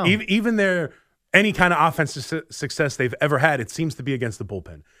 No, I know. Even their any kind of offensive success they've ever had, it seems to be against the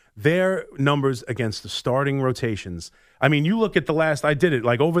bullpen. Their numbers against the starting rotations. I mean, you look at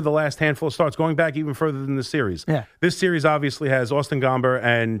over the last handful of starts, going back even further than the series. Yeah. This series obviously has Austin Gomber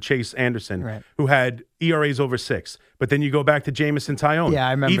and Chase Anderson, who had ERAs over 6. But then you go back to Jamison Tyone. Yeah,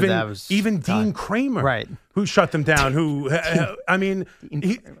 I remember that was even Dean Kramer, who shut them down.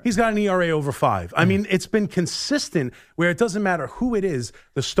 He's got an ERA over 5. I mean, it's been consistent where it doesn't matter who it is,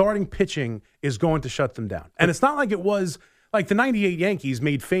 the starting pitching is going to shut them down. And it's not like it was. Like the 98 Yankees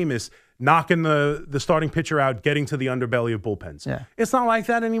made famous knocking the starting pitcher out, getting to the underbelly of bullpens. Yeah. It's not like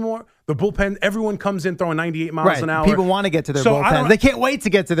that anymore. The bullpen, everyone comes in throwing 98 miles an hour. People want to get to their bullpens. They can't wait to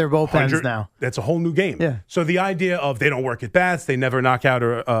get to their bullpens now. That's a whole new game. Yeah. So the idea of they don't work at bats, they never knock out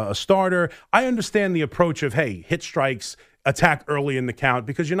a starter. I understand the approach of, hey, hit strikes, attack early in the count,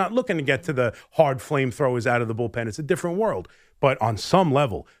 because you're not looking to get to the hard flamethrowers out of the bullpen. It's a different world. But on some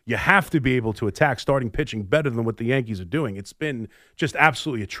level, you have to be able to attack starting pitching better than what the Yankees are doing. It's been just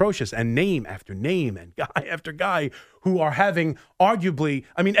absolutely atrocious. And name after name and guy after guy who are having arguably,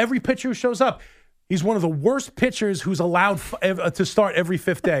 every pitcher who shows up, he's one of the worst pitchers who's allowed to start every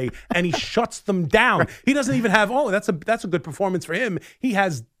 5th day, and he shuts them down. He doesn't even have, that's a good performance for him. He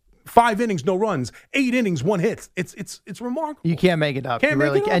has 5 innings, no runs, 8 innings, 1 hit. It's remarkable. You can't make it up.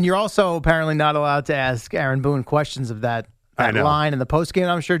 And you're also apparently not allowed to ask Aaron Boone questions of that line in the postgame.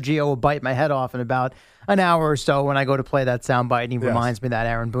 I'm sure Gio will bite my head off in about an hour or so when I go to play that soundbite, and he reminds me that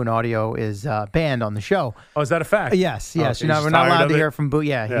Aaron Boone audio is banned on the show. Oh, is that a fact? Yes. Okay, we're not allowed to hear from Boone.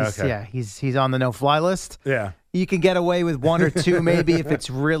 Yeah, he's on the no-fly list. Yeah. You can get away with 1 or 2 maybe if it's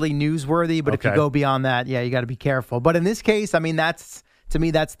really newsworthy, but if you go beyond that, you got to be careful. But in this case, to me, that's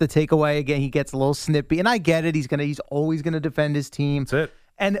the takeaway. Again, he gets a little snippy, and I get it. He's always going to defend his team. That's it.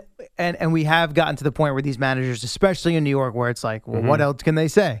 And we have gotten to the point where these managers, especially in New York, where it's like, well, what else can they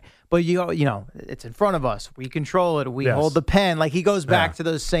say? But it's in front of us. We control it. We hold the pen. Like, he goes back to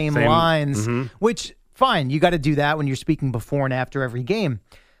those same lines, which fine. You got to do that when you're speaking before and after every game.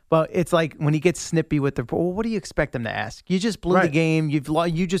 But it's like when he gets snippy with what do you expect them to ask? You just blew the game.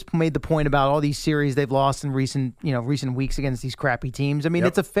 You just made the point about all these series they've lost in recent weeks against these crappy teams.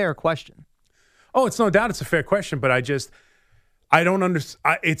 It's a fair question. Oh, it's no doubt it's a fair question, but I don't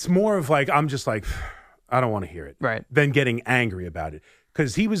understand. It's more of like, I'm just like, I don't want to hear it. Right. Than getting angry about it.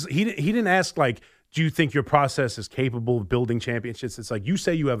 Because he didn't ask, like, do you think your process is capable of building championships? It's like, you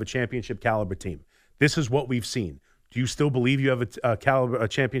say you have a championship caliber team. This is what we've seen. Do you still believe you have a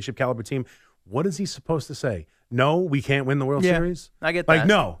championship caliber team? What is he supposed to say? No, we can't win the World Series? I get that. Like,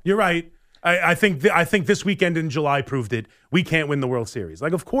 no, you're right. I think this weekend in July proved it. We can't win the World Series.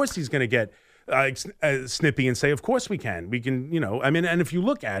 Like, of course he's going to get snippy and say, of course we can. We can, and if you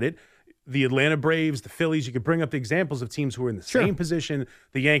look at it, the Atlanta Braves, the Phillies, you could bring up the examples of teams who are in the same position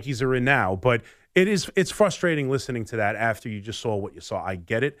the Yankees are in now. But it's frustrating listening to that after you just saw what you saw. I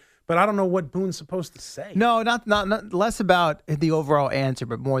get it. But I don't know what Boone's supposed to say. No, not less about the overall answer,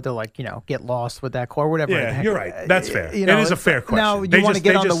 but more to get lost with that core, whatever. Yeah, you're right. That's fair. It is a fair question. Now, you want to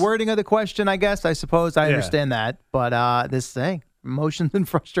get on the wording of the question, I guess. I suppose I understand that. But this thing. Emotions and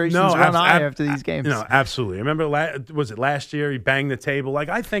frustrations run high after these games. Absolutely. Remember, was it last year? He banged the table. Like,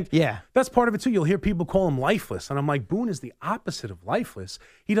 I think that's part of it, too. You'll hear people call him lifeless. And I'm like, Boone is the opposite of lifeless.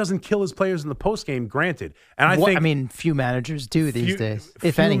 He doesn't kill his players in the postgame, granted. And I think few managers do these days,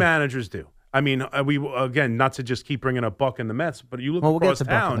 if any. Few managers do. We again, not to just keep bringing up Buck and the Mets, but you look across town.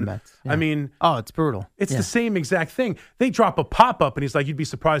 Buck and the Mets. Yeah. It's brutal. It's the same exact thing. They drop a pop up, and he's like, "You'd be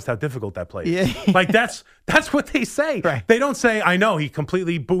surprised how difficult that play is." Yeah. Like that's what they say. Right. They don't say, "I know he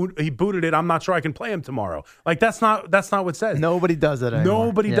completely booted it. I'm not sure I can play him tomorrow." Like that's not what it says. Nobody does it anymore.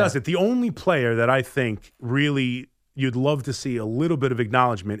 Nobody does it. The only player that I think really you'd love to see a little bit of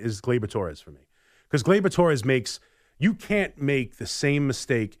acknowledgement is Gleyber Torres for me, because Gleyber Torres you can't make the same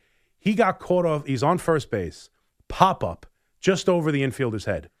mistake. He got caught off. He's on first base. Pop up just over the infielder's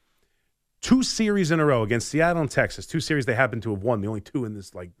head. 2 series in a row against Seattle and Texas. 2 series they happen to have won. The only 2 in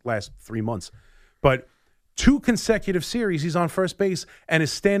this last 3 months. But 2 consecutive series, he's on first base and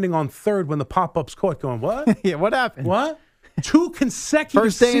is standing on third when the pop up's caught. Going, what? Yeah, what happened? What? 2 consecutive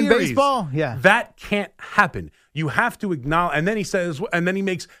first day series. in baseball. Yeah, that can't happen. You have to acknowledge, and then he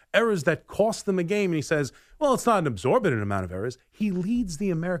makes errors that cost them a game, and he says, well, it's not an exorbitant amount of errors. He leads the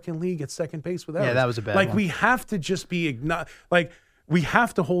American League at second base with errors. Yeah, that was a bad one. We have to just be we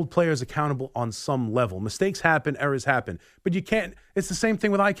have to hold players accountable on some level. Mistakes happen, errors happen, but you can't. It's the same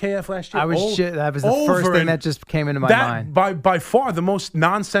thing with IKF last year. That was the first thing that just came into my mind. By far, the most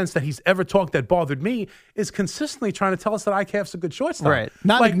nonsense that he's ever talked that bothered me is consistently trying to tell us that IKF's a good shortstop. Right.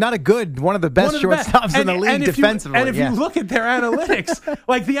 Not a good, one of the best shortstops in the league defensively. And if you look at their analytics,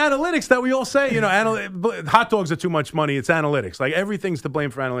 like the analytics that we all say, hot dogs are too much money. It's analytics. Like everything's to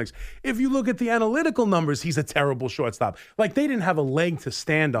blame for analytics. If you look at the analytical numbers, he's a terrible shortstop. Like they didn't have a leg to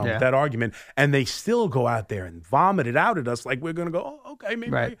stand on with that argument, and they still go out there and vomit it out at us like we're going to go, oh, okay,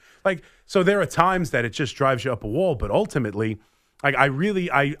 maybe. Right. Like, so there are times that it just drives you up a wall, but ultimately, like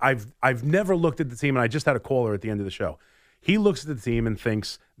I've never looked at the team, and I just had a caller at the end of the show. He looks at the team and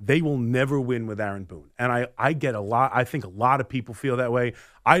thinks they will never win with Aaron Boone. And I get I think a lot of people feel that way.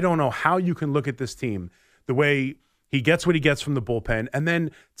 I don't know how you can look at this team the way he gets what he gets from the bullpen and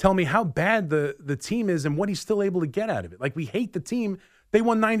then tell me how bad the team is and what he's still able to get out of it. Like, we hate the team. They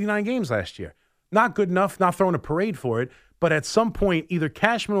won 99 games last year. Not good enough, not throwing a parade for it. But at some point, either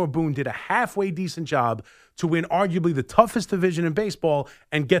Cashman or Boone did a halfway decent job to win arguably the toughest division in baseball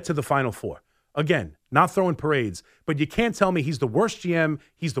and get to the Final Four. Again, not throwing parades, but you can't tell me he's the worst GM,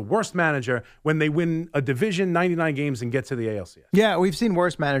 he's the worst manager when they win a division, 99 games, and get to the ALCS. Yeah, we've seen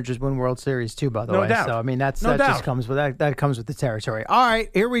worse managers win World Series too, by the way. No doubt. So I mean, just comes with that comes with the territory. All right,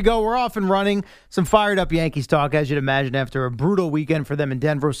 here we go. We're off and running. Some fired up Yankees talk, as you'd imagine, after a brutal weekend for them in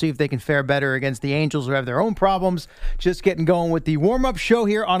Denver. We'll see if they can fare better against the Angels, who have their own problems. Just getting going with the warm-up show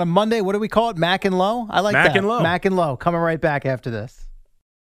here on a Monday. What do we call it? Mac and Low? I like that. Mac and Low. Mac and Low. Coming right back after this.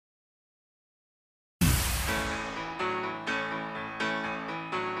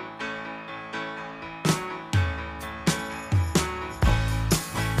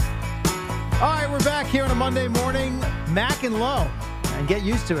 We're back here on a Monday morning, Mac and Low, and get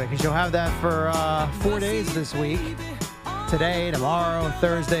used to it because you'll have that for 4 days this week. Today, tomorrow,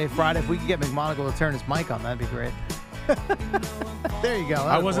 Thursday, Friday. If we could get McMonagle to turn his mic on, that'd be great. There you go.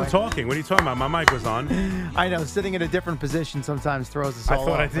 I wasn't talking. What are you talking about? My mic was on. I know. Sitting in a different position sometimes throws us all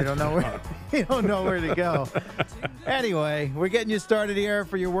off. We don't know where to go. Anyway, we're getting you started here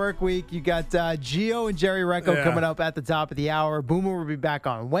for your work week. You got Gio and Jerry Recco coming up at the top of the hour. Boomer will be back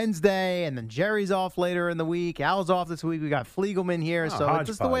on Wednesday, and then Jerry's off later in the week. Al's off this week. We got Fliegelman here. So it's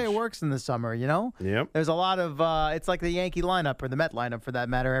just the way it works in the summer, you know? Yep. There's a lot of, it's like the Yankee lineup or the Met lineup for that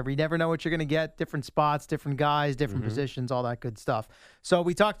matter. You never know what you're going to get. Different spots, different guys, different positions, all that good stuff. So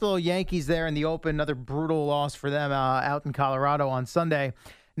we talked a little Yankees there in the open. Another brutal loss for them out in Colorado on Sunday.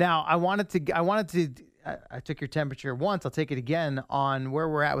 Now, I took your temperature once. I'll take it again on where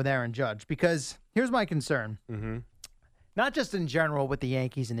we're at with Aaron Judge, because here's my concern. Not just in general with the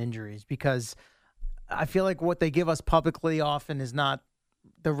Yankees and injuries, because I feel like what they give us publicly often is not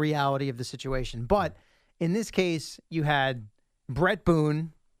the reality of the situation. But in this case, you had Brett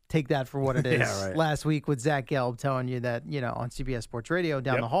Boone, take that for what it is, last week with Zach Gelb telling you that, on CBS Sports Radio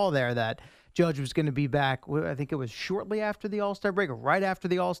down the hall there, that Judge was going to be back. I think it was shortly after the All-Star break or right after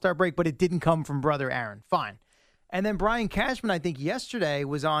the All-Star break, but it didn't come from brother Aaron. Fine. And then Brian Cashman, I think yesterday,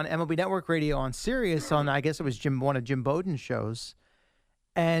 was on MLB Network Radio on Sirius on, I guess it was one of Jim Bowden's shows.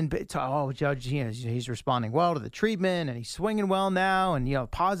 And, Judge, he's responding well to the treatment, and he's swinging well now,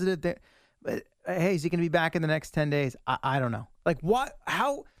 and, positive. But, hey, is he going to be back in the next 10 days? I don't know. Like, what?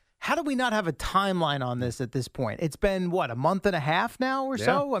 How do we not have a timeline on this at this point? It's been, a month and a half now or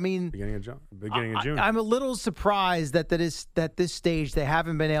so? I mean, beginning of June. I'm a little surprised that at this stage they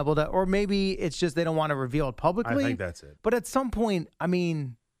haven't been able to, or maybe it's just they don't want to reveal it publicly. I think that's it. But at some point, I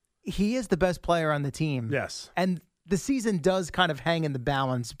mean, he is the best player on the team. Yes. And the season does kind of hang in the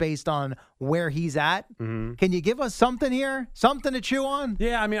balance based on where he's at. Can you give us something here? Something to chew on?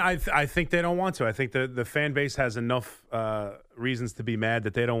 Yeah, I mean, I think they don't want to. I think the fan base has enough reasons to be mad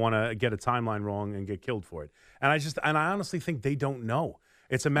that they don't want to get a timeline wrong and get killed for it. And I honestly think they don't know.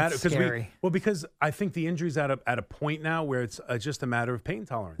 It's a matter because I think the injury's at a point now where it's just a matter of pain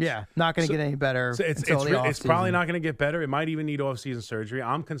tolerance. Yeah, not going to get any better. So it's probably not going to get better. It might even need off-season surgery.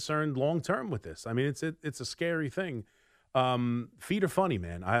 I'm concerned long-term with this. I mean, it's a scary thing. Feet are funny,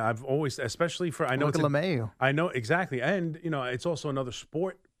 man. I've always, especially for, I know look at LeMahieu. I know exactly, and it's also another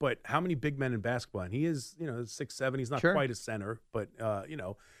sport. But how many big men in basketball? And he is, 6'7". He's not quite a center, but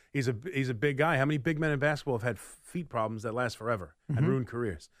he's a big guy. How many big men in basketball have had feet problems that last forever and ruin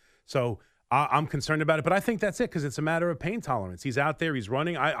careers? So I'm concerned about it. But I think that's it, because it's a matter of pain tolerance. He's out there. He's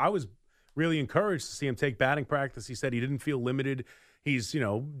running. I was really encouraged to see him take batting practice. He said he didn't feel limited. He's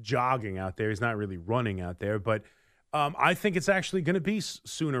jogging out there. He's not really running out there, but I think it's actually going to be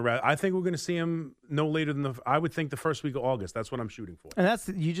sooner. I think we're going to see him no later than I would think the first week of August. That's what I'm shooting for. And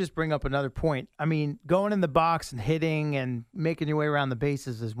you just bring up another point. I mean, going in the box and hitting and making your way around the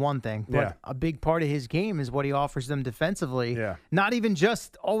bases is one thing, but a big part of his game is what he offers them defensively. Yeah. Not even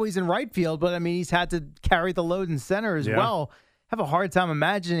just always in right field, but I mean, he's had to carry the load in center as well. Have a hard time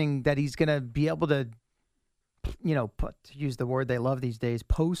imagining that he's going to be able to, to use the word they love these days,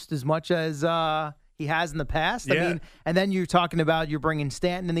 post as much as he has in the past. Yeah. I mean, and then you're talking about you're bringing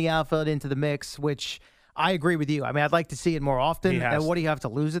Stanton in the outfield into the mix, which I agree with you. I mean, I'd like to see it more often. And what do you have to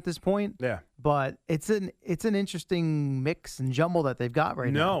lose at this point? Yeah. But it's an interesting mix and jumble that they've got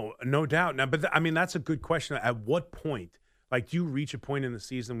right now. No doubt. Now, but I mean, that's a good question. At what point, do you reach a point in the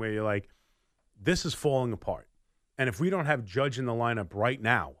season where you're like, this is falling apart? And if we don't have Judge in the lineup right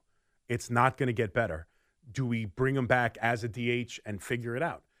now, it's not going to get better. Do we bring him back as a DH and figure it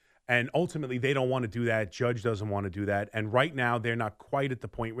out? And ultimately, they don't want to do that. Judge doesn't want to do that. And right now, they're not quite at the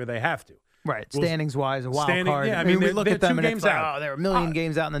point where they have to. Right. Standings-wise, a wild card. Yeah, I mean, we look at them and it's like, out. they're a million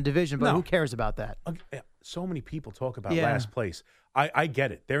games out in the division, but who cares about that? So many people talk about last place. I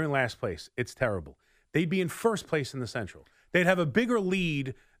get it. They're in last place. It's terrible. They'd be in first place in the Central. They'd have a bigger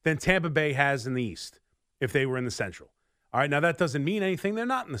lead than Tampa Bay has in the East if they were in the Central. All right, now that doesn't mean anything. They're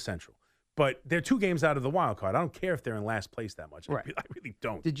not in the Central. But they're 2 games out of the wild card. I don't care if they're in last place that much. Right. I really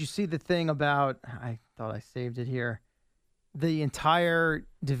don't. Did you see the thing about, I thought I saved it here, the entire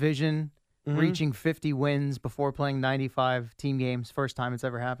division reaching 50 wins before playing 95 team games? First time it's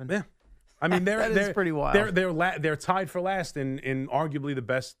ever happened. Yeah. I mean, they're pretty wild. They're tied for last in arguably the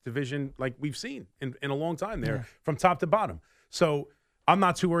best division like we've seen in a long time there from top to bottom. So I'm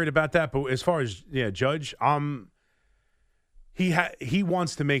not too worried about that. But as far as Judge, he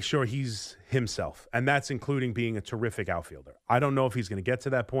wants to make sure he's himself, and that's including being a terrific outfielder. I don't know if he's going to get to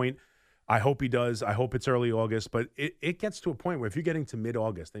that point. I hope he does. I hope it's early August, but it gets to a point where if you're getting to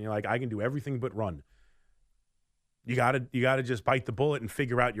mid-August and you're like, I can do everything but run, you gotta just bite the bullet and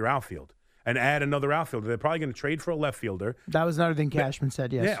figure out your outfield and add another outfielder. They're probably going to trade for a left fielder. That was another thing Cashman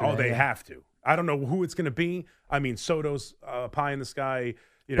said yesterday. They have to. I don't know who it's going to be. I mean, Soto's pie in the sky.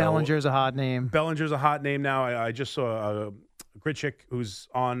 Bellinger's a hot name. Bellinger's a hot name now. I just saw Grichuk, who's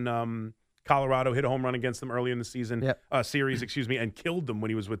on Colorado, hit a home run against them early in the season series, and killed them when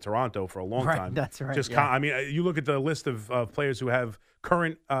he was with Toronto for a long time. That's right. I mean, you look at the list of players who have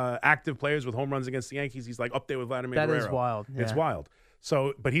current active players with home runs against the Yankees. He's like up there with Vladimir Guerrero. That is wild. Yeah. It's wild.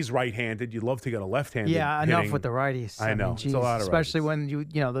 So, but he's right-handed. You'd love to get a left-handed. Yeah, hitting. enough with the righties. I know. Mean, it's a lot of especially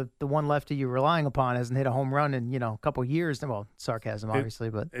righties. when the one lefty you're relying upon hasn't hit a home run in a couple years. Well, sarcasm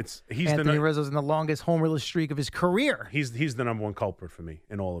obviously, but he's Anthony Rizzo's in the longest homerless streak of his career. He's the number one culprit for me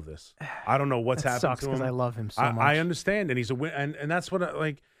in all of this. I don't know what's happened sucks to him. because I love him so much. I understand, and he's a win, and that's what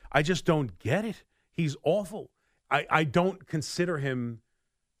I just don't get it. He's awful. I don't consider him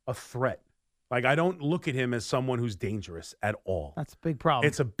a threat. I don't look at him as someone who's dangerous at all. That's a big problem.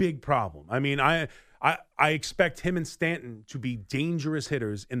 It's a big problem. I mean, I expect him and Stanton to be dangerous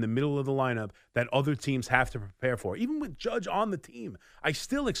hitters in the middle of the lineup that other teams have to prepare for. Even with Judge on the team, I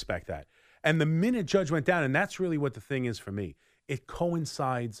still expect that. And the minute Judge went down, and that's really what the thing is for me, it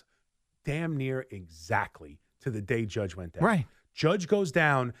coincides damn near exactly to the day Judge went down. Right. Judge goes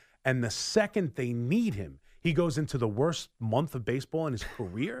down, and the second they need him, he goes into the worst month of baseball in his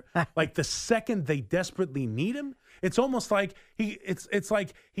career. The second they desperately need him, it's almost like it's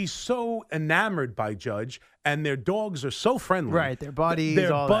like he's so enamored by Judge, and their dogs are so friendly. Right, their buddies.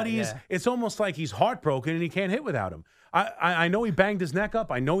 They're all buddies. That, yeah. It's almost like he's heartbroken and he can't hit without him. I know he banged his neck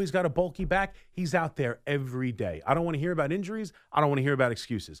up. I know he's got a bulky back. He's out there every day. I don't want to hear about injuries. I don't want to hear about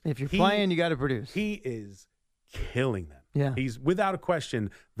excuses. If you're playing, you got to produce. He is killing them. Yeah. He's, without a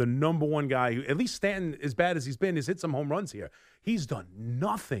question, the number one guy who, at least Stanton, as bad as he's been, has hit some home runs here. He's done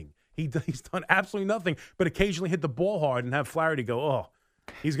nothing. He's done absolutely nothing, but occasionally hit the ball hard and have Flaherty go, oh,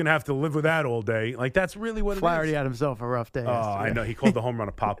 he's going to have to live with that all day. That's really what Flaherty it is. had himself a rough day. Oh, I know. He called the home run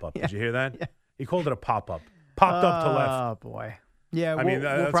a pop-up. Did you hear that? Yeah. He called it a pop-up. Popped up to left. Oh, boy. Yeah,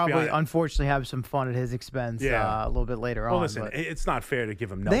 we'll probably, unfortunately, have some fun at his expense a little bit later on. Well, listen, it's not fair to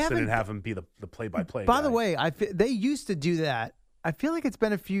give him Nelson and have him be the play-by-play By guy. the way, they used to do that. I feel like it's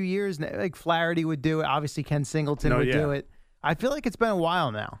been a few years now. Like Flaherty would do it. Obviously, Ken Singleton would do it. I feel like it's been a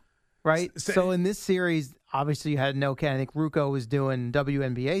while now, right? So in this series, obviously, you had no Ken. I think Rucco was doing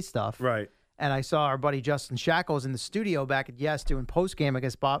WNBA stuff. Right. And I saw our buddy Justin Shackles in the studio back at Yes doing post-game. I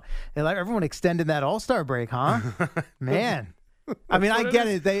guess, Bob, everyone extended that All-Star break, huh? Man. I mean, I get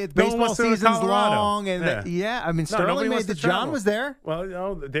it. Baseball season's long, and I mean, Sterling made the. John was there.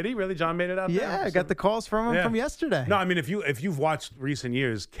 Well, did he really? John made it out there. Yeah, I got the calls from him from yesterday. No, I mean, if you've watched recent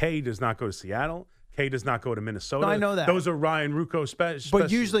years, Kay does not go to Seattle. Kay does not go to Minnesota. No, I know that. Those are Ryan Rucco special.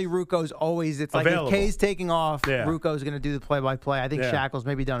 But usually Rucco's always, it's like available. if Kay's taking off, Yeah. Rucco's going to do the play-by-play. I think Shackle's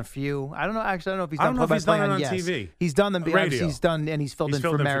maybe done a few. I don't know. Actually, I don't know if he's I done don't know if he's play-by-play done it on yes. TV. He's done them. Radio. He's done, and he's filled in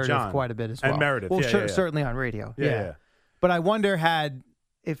for Meredith John. quite a bit as well. And Meredith, well, yeah. certainly on radio. Yeah. But I wonder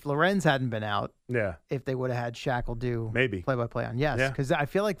if Lorenz hadn't been out, Yeah. if they would have had Shackle do Maybe play-by-play on yes. Yeah. Because I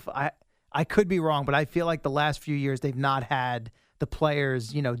feel like I could be wrong, but I feel like the last few years they've not had the players,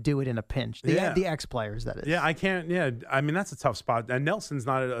 do it in a pinch. The ex-players, that is. Yeah, I can't. Yeah, I mean that's a tough spot. And Nelson's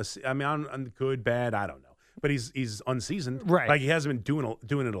not. I'm good, bad. I don't know. But he's unseasoned. Right. Like he hasn't been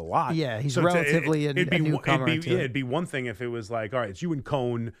doing it a lot. Yeah, he's So relatively a newcomer. It'd be one thing if it was like, all right, it's you and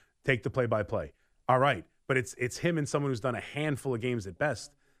Cone take the play-by-play. All right, but it's him and someone who's done a handful of games at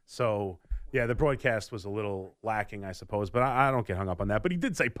best. So. Yeah, the broadcast was a little lacking, I suppose, but I don't get hung up on that. But he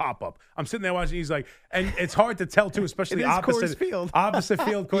did say pop-up. I'm sitting there watching. He's like, and it's hard to tell, too, especially opposite field. Opposite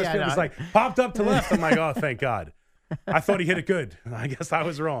field, Coors Field. It's like, popped up to left. I'm like, oh, thank God. I thought he hit it good. I guess I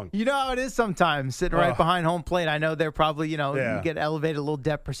was wrong. You know how it is sometimes, sitting right behind home plate. I know they're probably, you get elevated a little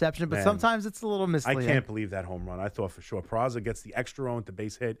depth perception, but sometimes it's a little misleading. I can't believe that home run. I thought for sure Peraza gets the extra run with the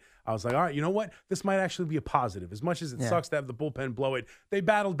base hit. I was like, all right, you know what? This might actually be a positive. As much as it sucks to have the bullpen blow it, they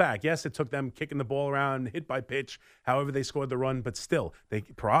battled back. Yes, it took them kicking the ball around, hit by pitch, however they scored the run, but still,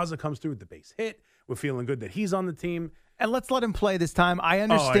 Peraza comes through with the base hit. We're feeling good that he's on the team. And let's let him play this time. I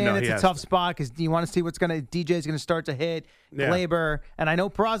understand it's a tough spot because you want to see DJ's going to start to hit, Glaber. And I know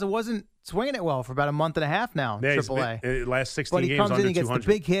Peraza wasn't swinging it well for about a month and a half now in AAA. Last 16 but he games comes under in, he gets 200. the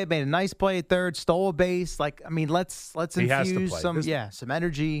big hit, made a nice play at third, stole a base. Let's infuse some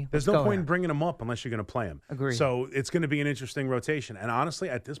energy. There's no point in bringing him up unless you're going to play him. Agree. So it's going to be an interesting rotation. And honestly,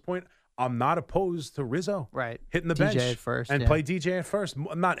 at this point, I'm not opposed to Rizzo hitting the bench at first, and play DJ at first.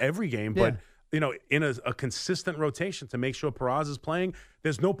 Not every game, but in a consistent rotation to make sure Peraza is playing.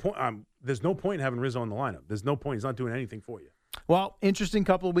 There's no point. There's no point in having Rizzo in the lineup. There's no point. He's not doing anything for you. Well, interesting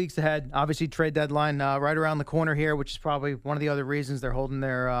couple of weeks ahead. Obviously, trade deadline right around the corner here, which is probably one of the other reasons they're holding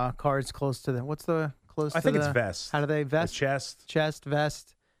their cards close to the. What's the close? I think it's vest. How do they vest? The chest,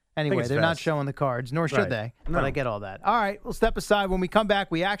 vest. Anyway, they're not showing the cards, nor should they. No. But I get all that. All right, we'll step aside. When we come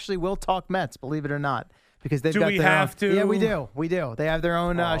back, we actually will talk Mets, believe it or not. Because they've got we their have own, to? Yeah, we do. We do. They have their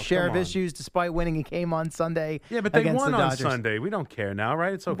own share of issues despite winning a game on Sunday. Yeah, but they against won the on Dodgers. Sunday. We don't care now,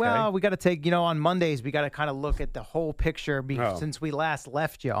 right? It's okay. Well, we got to take, on Mondays, we got to kind of look at the whole picture since we last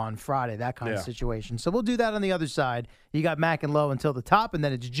left you on Friday, that kind of situation. So we'll do that on the other side. You got Mac and Lowe until the top, and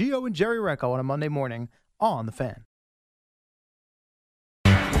then it's Gio and Jerry Recco on a Monday morning on The Fan.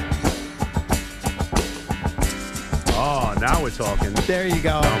 Oh, now we're talking. There you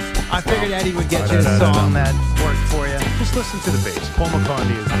go. I figured Eddie would get you a song that worked for you. Just listen to the bass. Paul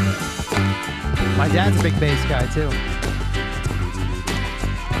McCartney is the best. My dad's a big bass guy, too.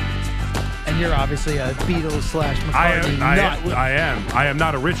 And you're obviously a Beatles/McCartney nut. I am. I am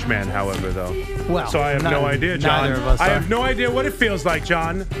not a rich man, however, though. Well, so I have no idea, John. Neither of us I are. have no idea what it feels like,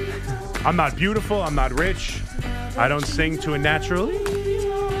 John. I'm not beautiful. I'm not rich. I don't sing to a natural.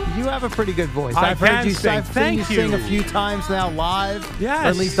 You have a pretty good voice. I've heard you sing. I've seen you sing a few times now live. Yes. Or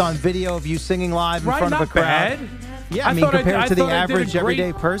at least on video of you singing live in front of a crowd. Bad. Yeah, I mean, compared to the average great,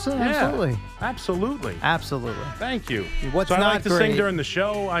 everyday person, yeah, absolutely. Thank you. What's so not I like to great? Sing during the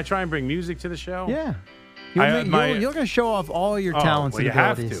show. I try and bring music to the show. Yeah. You're going to show off all your talents and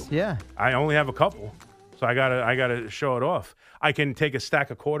abilities. You have to. Yeah. I only have a couple, so I gotta show it off. I can take a stack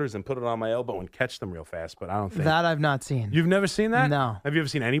of quarters and put it on my elbow and catch them real fast, but I don't think that I've not seen. You've never seen that? No. Have you ever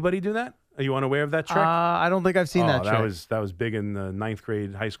seen anybody do that? Are you unaware of that trick? I don't think I've seen that trick. That was big in the 9th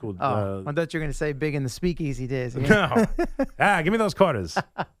grade high school. I thought you were going to say big in the speakeasy days. No. Give me those quarters.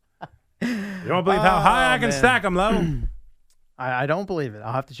 You don't believe how high I can stack them, Low? I don't believe it.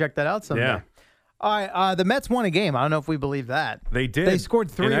 I'll have to check that out someday. Yeah. All right, the Mets won a game. I don't know if we believe that. They did. They scored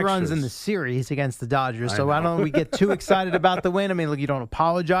 3 runs in the series against the Dodgers, so I don't know if we get too excited about the win. I mean, look, you don't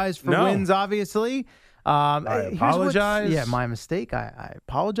apologize for wins, obviously. I apologize. Yeah, my mistake. I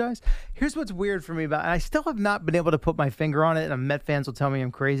apologize. Here's what's weird for me about, and I still have not been able to put my finger on it, and Met fans will tell me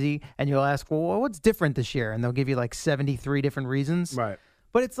I'm crazy, and you'll ask, well, what's different this year? And they'll give you like 73 different reasons. Right.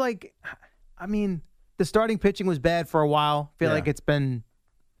 But it's like, I mean, the starting pitching was bad for a while. I feel like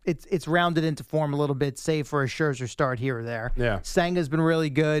it's rounded into form a little bit, save for a Scherzer start here or there. Yeah. Sanga's been really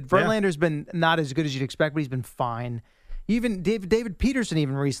good. Verlander's been not as good as you'd expect, but he's been fine. Even David Peterson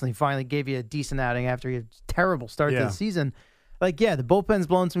even recently finally gave you a decent outing after he had a terrible start to the season. The bullpen's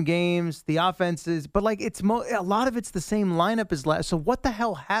blown some games. The offense is, but it's a lot of it's the same lineup as last. So what the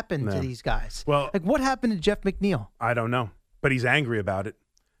hell happened to these guys? Well, what happened to Jeff McNeil? I don't know, but he's angry about it.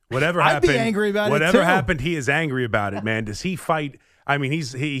 Whatever happened, I'd be angry about it Whatever too. happened, he is angry about it, man. Does he fight? I mean,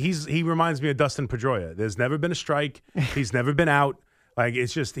 he reminds me of Dustin Pedroia. There's never been a strike. He's never been out. Like,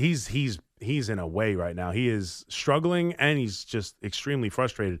 it's just he's in a way right now. He is struggling, and he's just extremely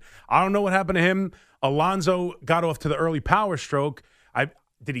frustrated. I don't know what happened to him. Alonso got off to the early power stroke.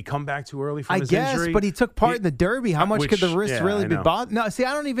 Did he come back too early from his injury? I guess, but he took part in the Derby. How much could the wrist really be bothered? No, see,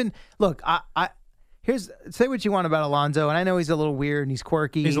 I don't even look. Say what you want about Alonso, and I know he's a little weird and he's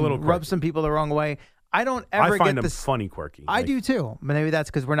quirky. He's a little quirky. Rubs some people the wrong way. I don't ever find get him funny, quirky. I do too, but maybe that's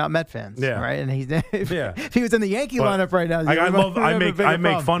because we're not Met fans, right? And if he was in the Yankee but lineup right now, I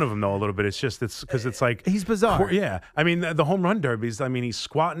make fun of him though a little bit. It's because it's like he's bizarre. Yeah, I mean the home run derbies. I mean he's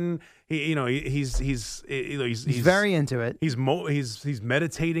squatting. He's very into it. He's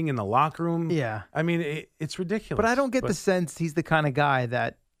meditating in the locker room. Yeah, I mean it's ridiculous. But I don't get the sense he's the kind of guy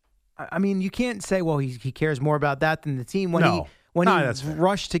that. I mean, you can't say, well, he cares more about that than the team when he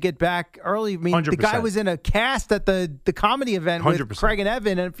rushed to get back early. I mean, 100%. The guy was in a cast at the comedy event 100%. With Craig and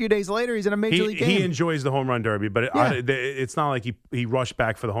Evan, and a few days later, he's in a major league game. He enjoys the home run derby, but it's not like he rushed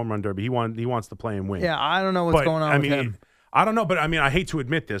back for the home run derby. He wants to play and win. Yeah, I don't know what's going on with him. I don't know, but I mean, I hate to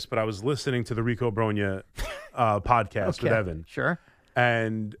admit this, but I was listening to the Rico Bronya podcast with Evan. Sure.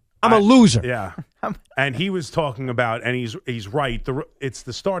 And I'm a loser. Yeah. And he was talking about, and he's right, it's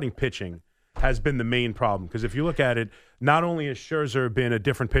the starting pitching has been the main problem. Because if you look at it, not only has Scherzer been a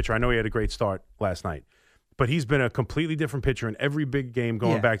different pitcher, I know he had a great start last night, but he's been a completely different pitcher in every big game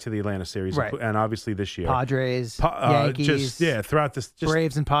going back to the Atlanta series, and obviously this year. Padres, Yankees. Throughout this.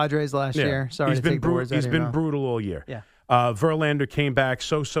 Braves and Padres last year. Sorry to take the words out of your mouth. He's been brutal all year. Yeah. Verlander came back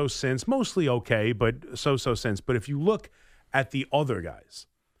so-so since, mostly okay, but so-so since. But if you look at the other guys,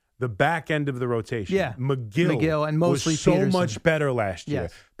 the back end of the rotation, McGill and mostly was so much better last year.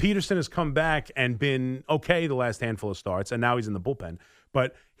 Yes. Peterson has come back and been okay the last handful of starts, and now he's in the bullpen.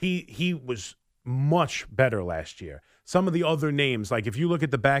 But he was much better last year. Some of the other names, like if you look at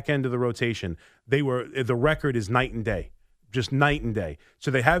the back end of the rotation, the record is night and day. Just night and day.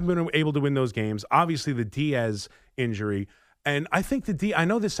 So they haven't been able to win those games. Obviously, the Diaz injury. And I think I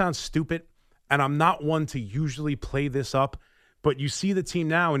know this sounds stupid, and I'm not one to usually play this up, but you see the team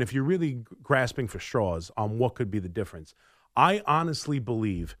now, and if you're really grasping for straws on what could be the difference, I honestly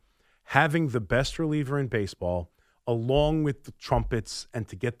believe having the best reliever in baseball, along with the trumpets, and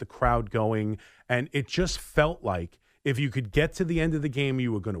to get the crowd going, and it just felt like if you could get to the end of the game,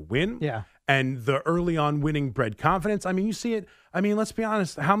 you were going to win. Yeah. And the early on winning bred confidence. I mean, you see it. I mean, let's be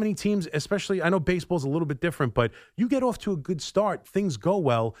honest. How many teams, especially, I know baseball's a little bit different, but you get off to a good start, things go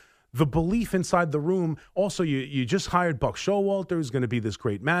well. The belief inside the room. Also, you just hired Buck Showalter, who's going to be this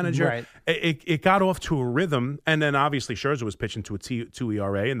great manager. Right. It got off to a rhythm, and then obviously Scherzer was pitching to a 2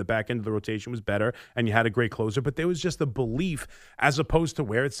 ERA, and the back end of the rotation was better, and you had a great closer. But there was just a belief as opposed to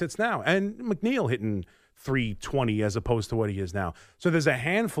where it sits now. And McNeil hitting .320 as opposed to what he is now. So there's a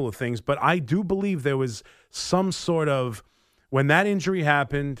handful of things, but I do believe there was some sort of, when that injury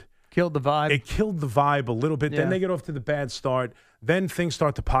happened, killed the vibe. It killed the vibe a little bit. Yeah. Then they get off to the bad start. Then things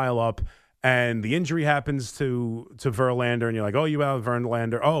start to pile up, and the injury happens to Verlander, and you're like, oh, you out with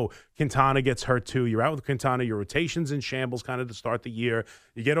Verlander. Oh, Quintana gets hurt too. You're out with Quintana. Your rotation's in shambles kind of to start the year.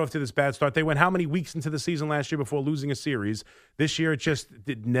 You get off to this bad start. They went how many weeks into the season last year before losing a series? This year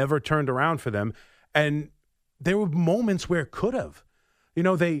it never turned around for them. And there were moments where it could have. You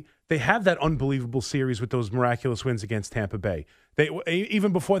know, they have that unbelievable series with those miraculous wins against Tampa Bay.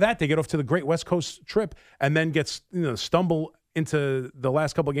 Even before that, they get off to the great West Coast trip and then stumble into the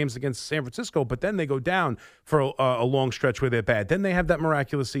last couple of games against San Francisco, but then they go down for a long stretch where they're bad. Then they have that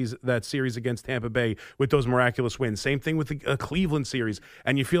that series against Tampa Bay with those miraculous wins. Same thing with the Cleveland series,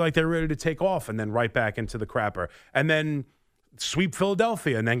 and you feel like they're ready to take off, and then right back into the crapper. And then sweep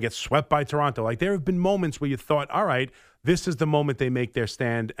Philadelphia and then get swept by Toronto. Like, there have been moments where you thought, all right, this is the moment they make their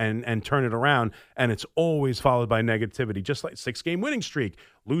stand and turn it around, and it's always followed by negativity, just like 6-game winning streak.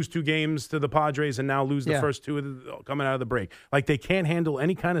 Lose 2 games to the Padres and now lose the first 2 coming out of the break. Like, they can't handle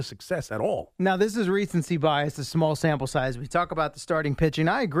any kind of success at all. Now, this is recency bias, a small sample size. We talk about the starting pitching.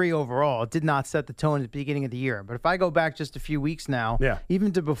 I agree overall. It did not set the tone at the beginning of the year. But if I go back just a few weeks now,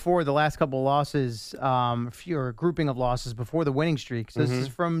 even to before the last couple of losses, or a grouping of losses before the winning streak. So this is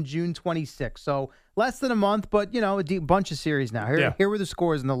from June 26th. So less than a month, but, a bunch of series now. Here were the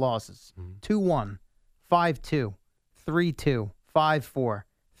scores and the losses. 2-1, 5-2, 3-2, 5-4.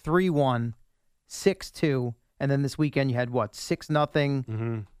 3-1, 6-2, and then this weekend you had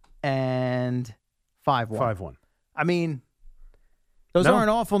 6-0 and 5-1. 5-1. I mean, those aren't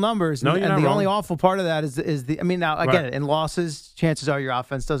awful numbers. No, and the only awful part of that is the. I mean, now I get it. In losses, chances are your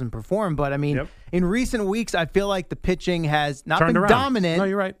offense doesn't perform. But I mean, in recent weeks, I feel like the pitching has not Turned been around. dominant, No,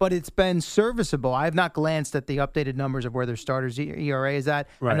 you're right. but it's been serviceable. I have not glanced at the updated numbers of where their starters' ERA is at.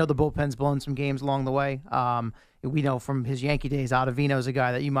 Right. I know the bullpen's blown some games along the way. We know from his Yankee days, Ottavino's a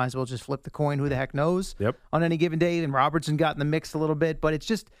guy that you might as well just flip the coin. Who the heck knows? Yep. On any given day, and Robertson got in the mix a little bit, but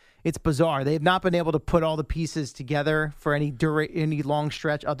it's bizarre. They have not been able to put all the pieces together for any long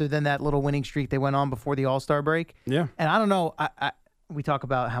stretch other than that little winning streak they went on before the All-Star break. Yeah. And I don't know. We talk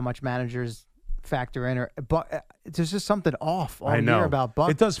about how much managers factor in, but there's just something off all year about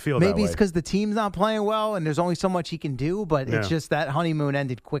Buck. It does feel that Maybe way. it's because the team's not playing well and there's only so much he can do, but it's just that honeymoon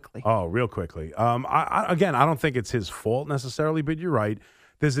ended quickly. Oh, real quickly. I don't think it's his fault necessarily, but you're right.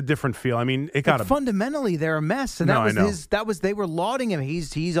 There's a different feel. I mean, fundamentally they're a mess, and they were lauding him.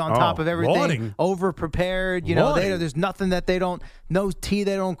 He's on top of everything, over prepared. There's nothing that they don't, no T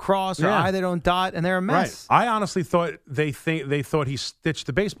they don't cross or I they don't dot, and they're a mess. Right. I honestly thought they thought he stitched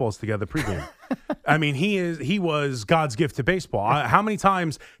the baseballs together pregame. I mean, he was God's gift to baseball. How many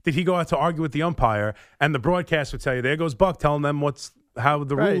times did he go out to argue with the umpire, and the broadcast would tell you, "There goes Buck telling them how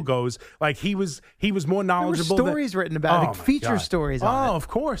the rule goes." Like he was more knowledgeable. There were stories written about it, feature stories on it. Oh, of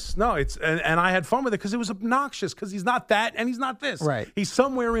course. No, and I had fun with it because it was obnoxious because he's not that and he's not this. Right. He's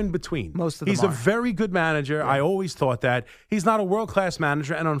somewhere in between. Most of them He's a very good manager. Yeah. I always thought that. He's not a world-class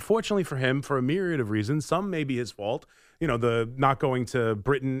manager, and unfortunately for him, for a myriad of reasons, some may be his fault. The not going to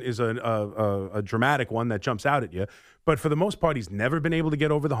Britain is a dramatic one that jumps out at you. But for the most part, he's never been able to get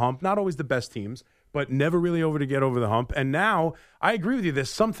over the hump. Not always the best teams, but never really able to get over the hump. And now, I agree with you.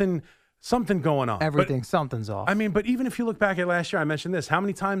 There's something going on. Something's off. I mean, but even if you look back at last year, I mentioned this. How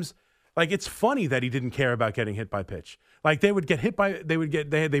many times? Like, it's funny that he didn't care about getting hit by pitch. Like, they broke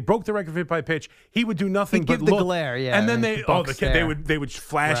the record for hit by pitch. He would do nothing but give the look. glare, yeah. And then they would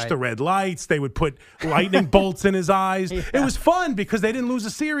flash the red lights. They would put lightning bolts in his eyes. Yeah. It was fun because they didn't lose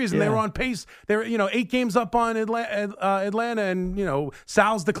a series and they were on pace. They were 8 games up on Atlanta, and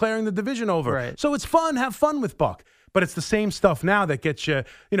Sal's declaring the division over. Right. So it's fun. Have fun with Buck. But it's the same stuff now that gets you,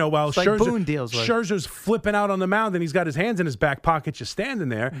 while it's like Boone deals with. Scherzer's flipping out on the mound and he's got his hands in his back pocket just standing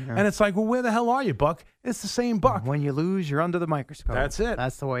there. Yeah. And it's like, well, where the hell are you, Buck? It's the same Buck. When you lose, you're under the microscope. That's it.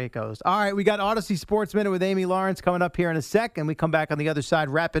 That's the way it goes. All right, we got Odyssey Sports Minute with Amy Lawrence coming up here in a sec, and we come back on the other side,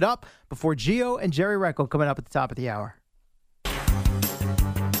 wrap it up before Gio and Jerry Reckel coming up at the top of the hour.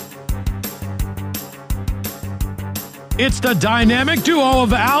 It's the dynamic duo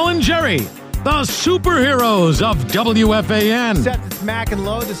of Al and Jerry, the superheroes of WFAN. Set to smack and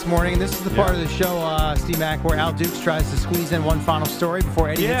low this morning. This is the part of the show, Steve Mack, where Al Dukes tries to squeeze in one final story before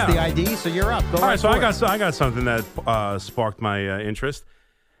Eddie hits the ID. So you're up. Go All right, so I got something that sparked my interest.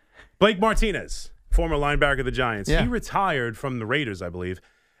 Blake Martinez, former linebacker of the Giants. Yeah. He retired from the Raiders, I believe,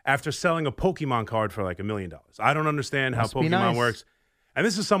 after selling a Pokemon card for like $1 million. I don't understand how Pokemon works. And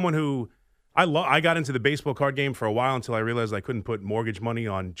this is someone who I got into the baseball card game for a while until I realized I couldn't put mortgage money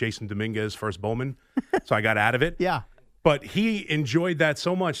on Jason Dominguez, first Bowman. So I got out of it. Yeah. But he enjoyed that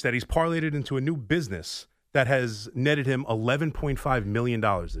so much that he's parlayed it into a new business that has netted him $11.5 million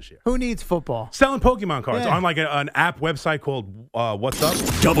this year. Who needs football? Selling Pokemon cards on like an app website called What's Up?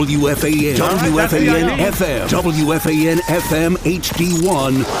 WFAN, WFAN FM, WFAN FM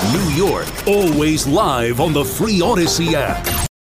HD1, New York. Always live on the free Odyssey app.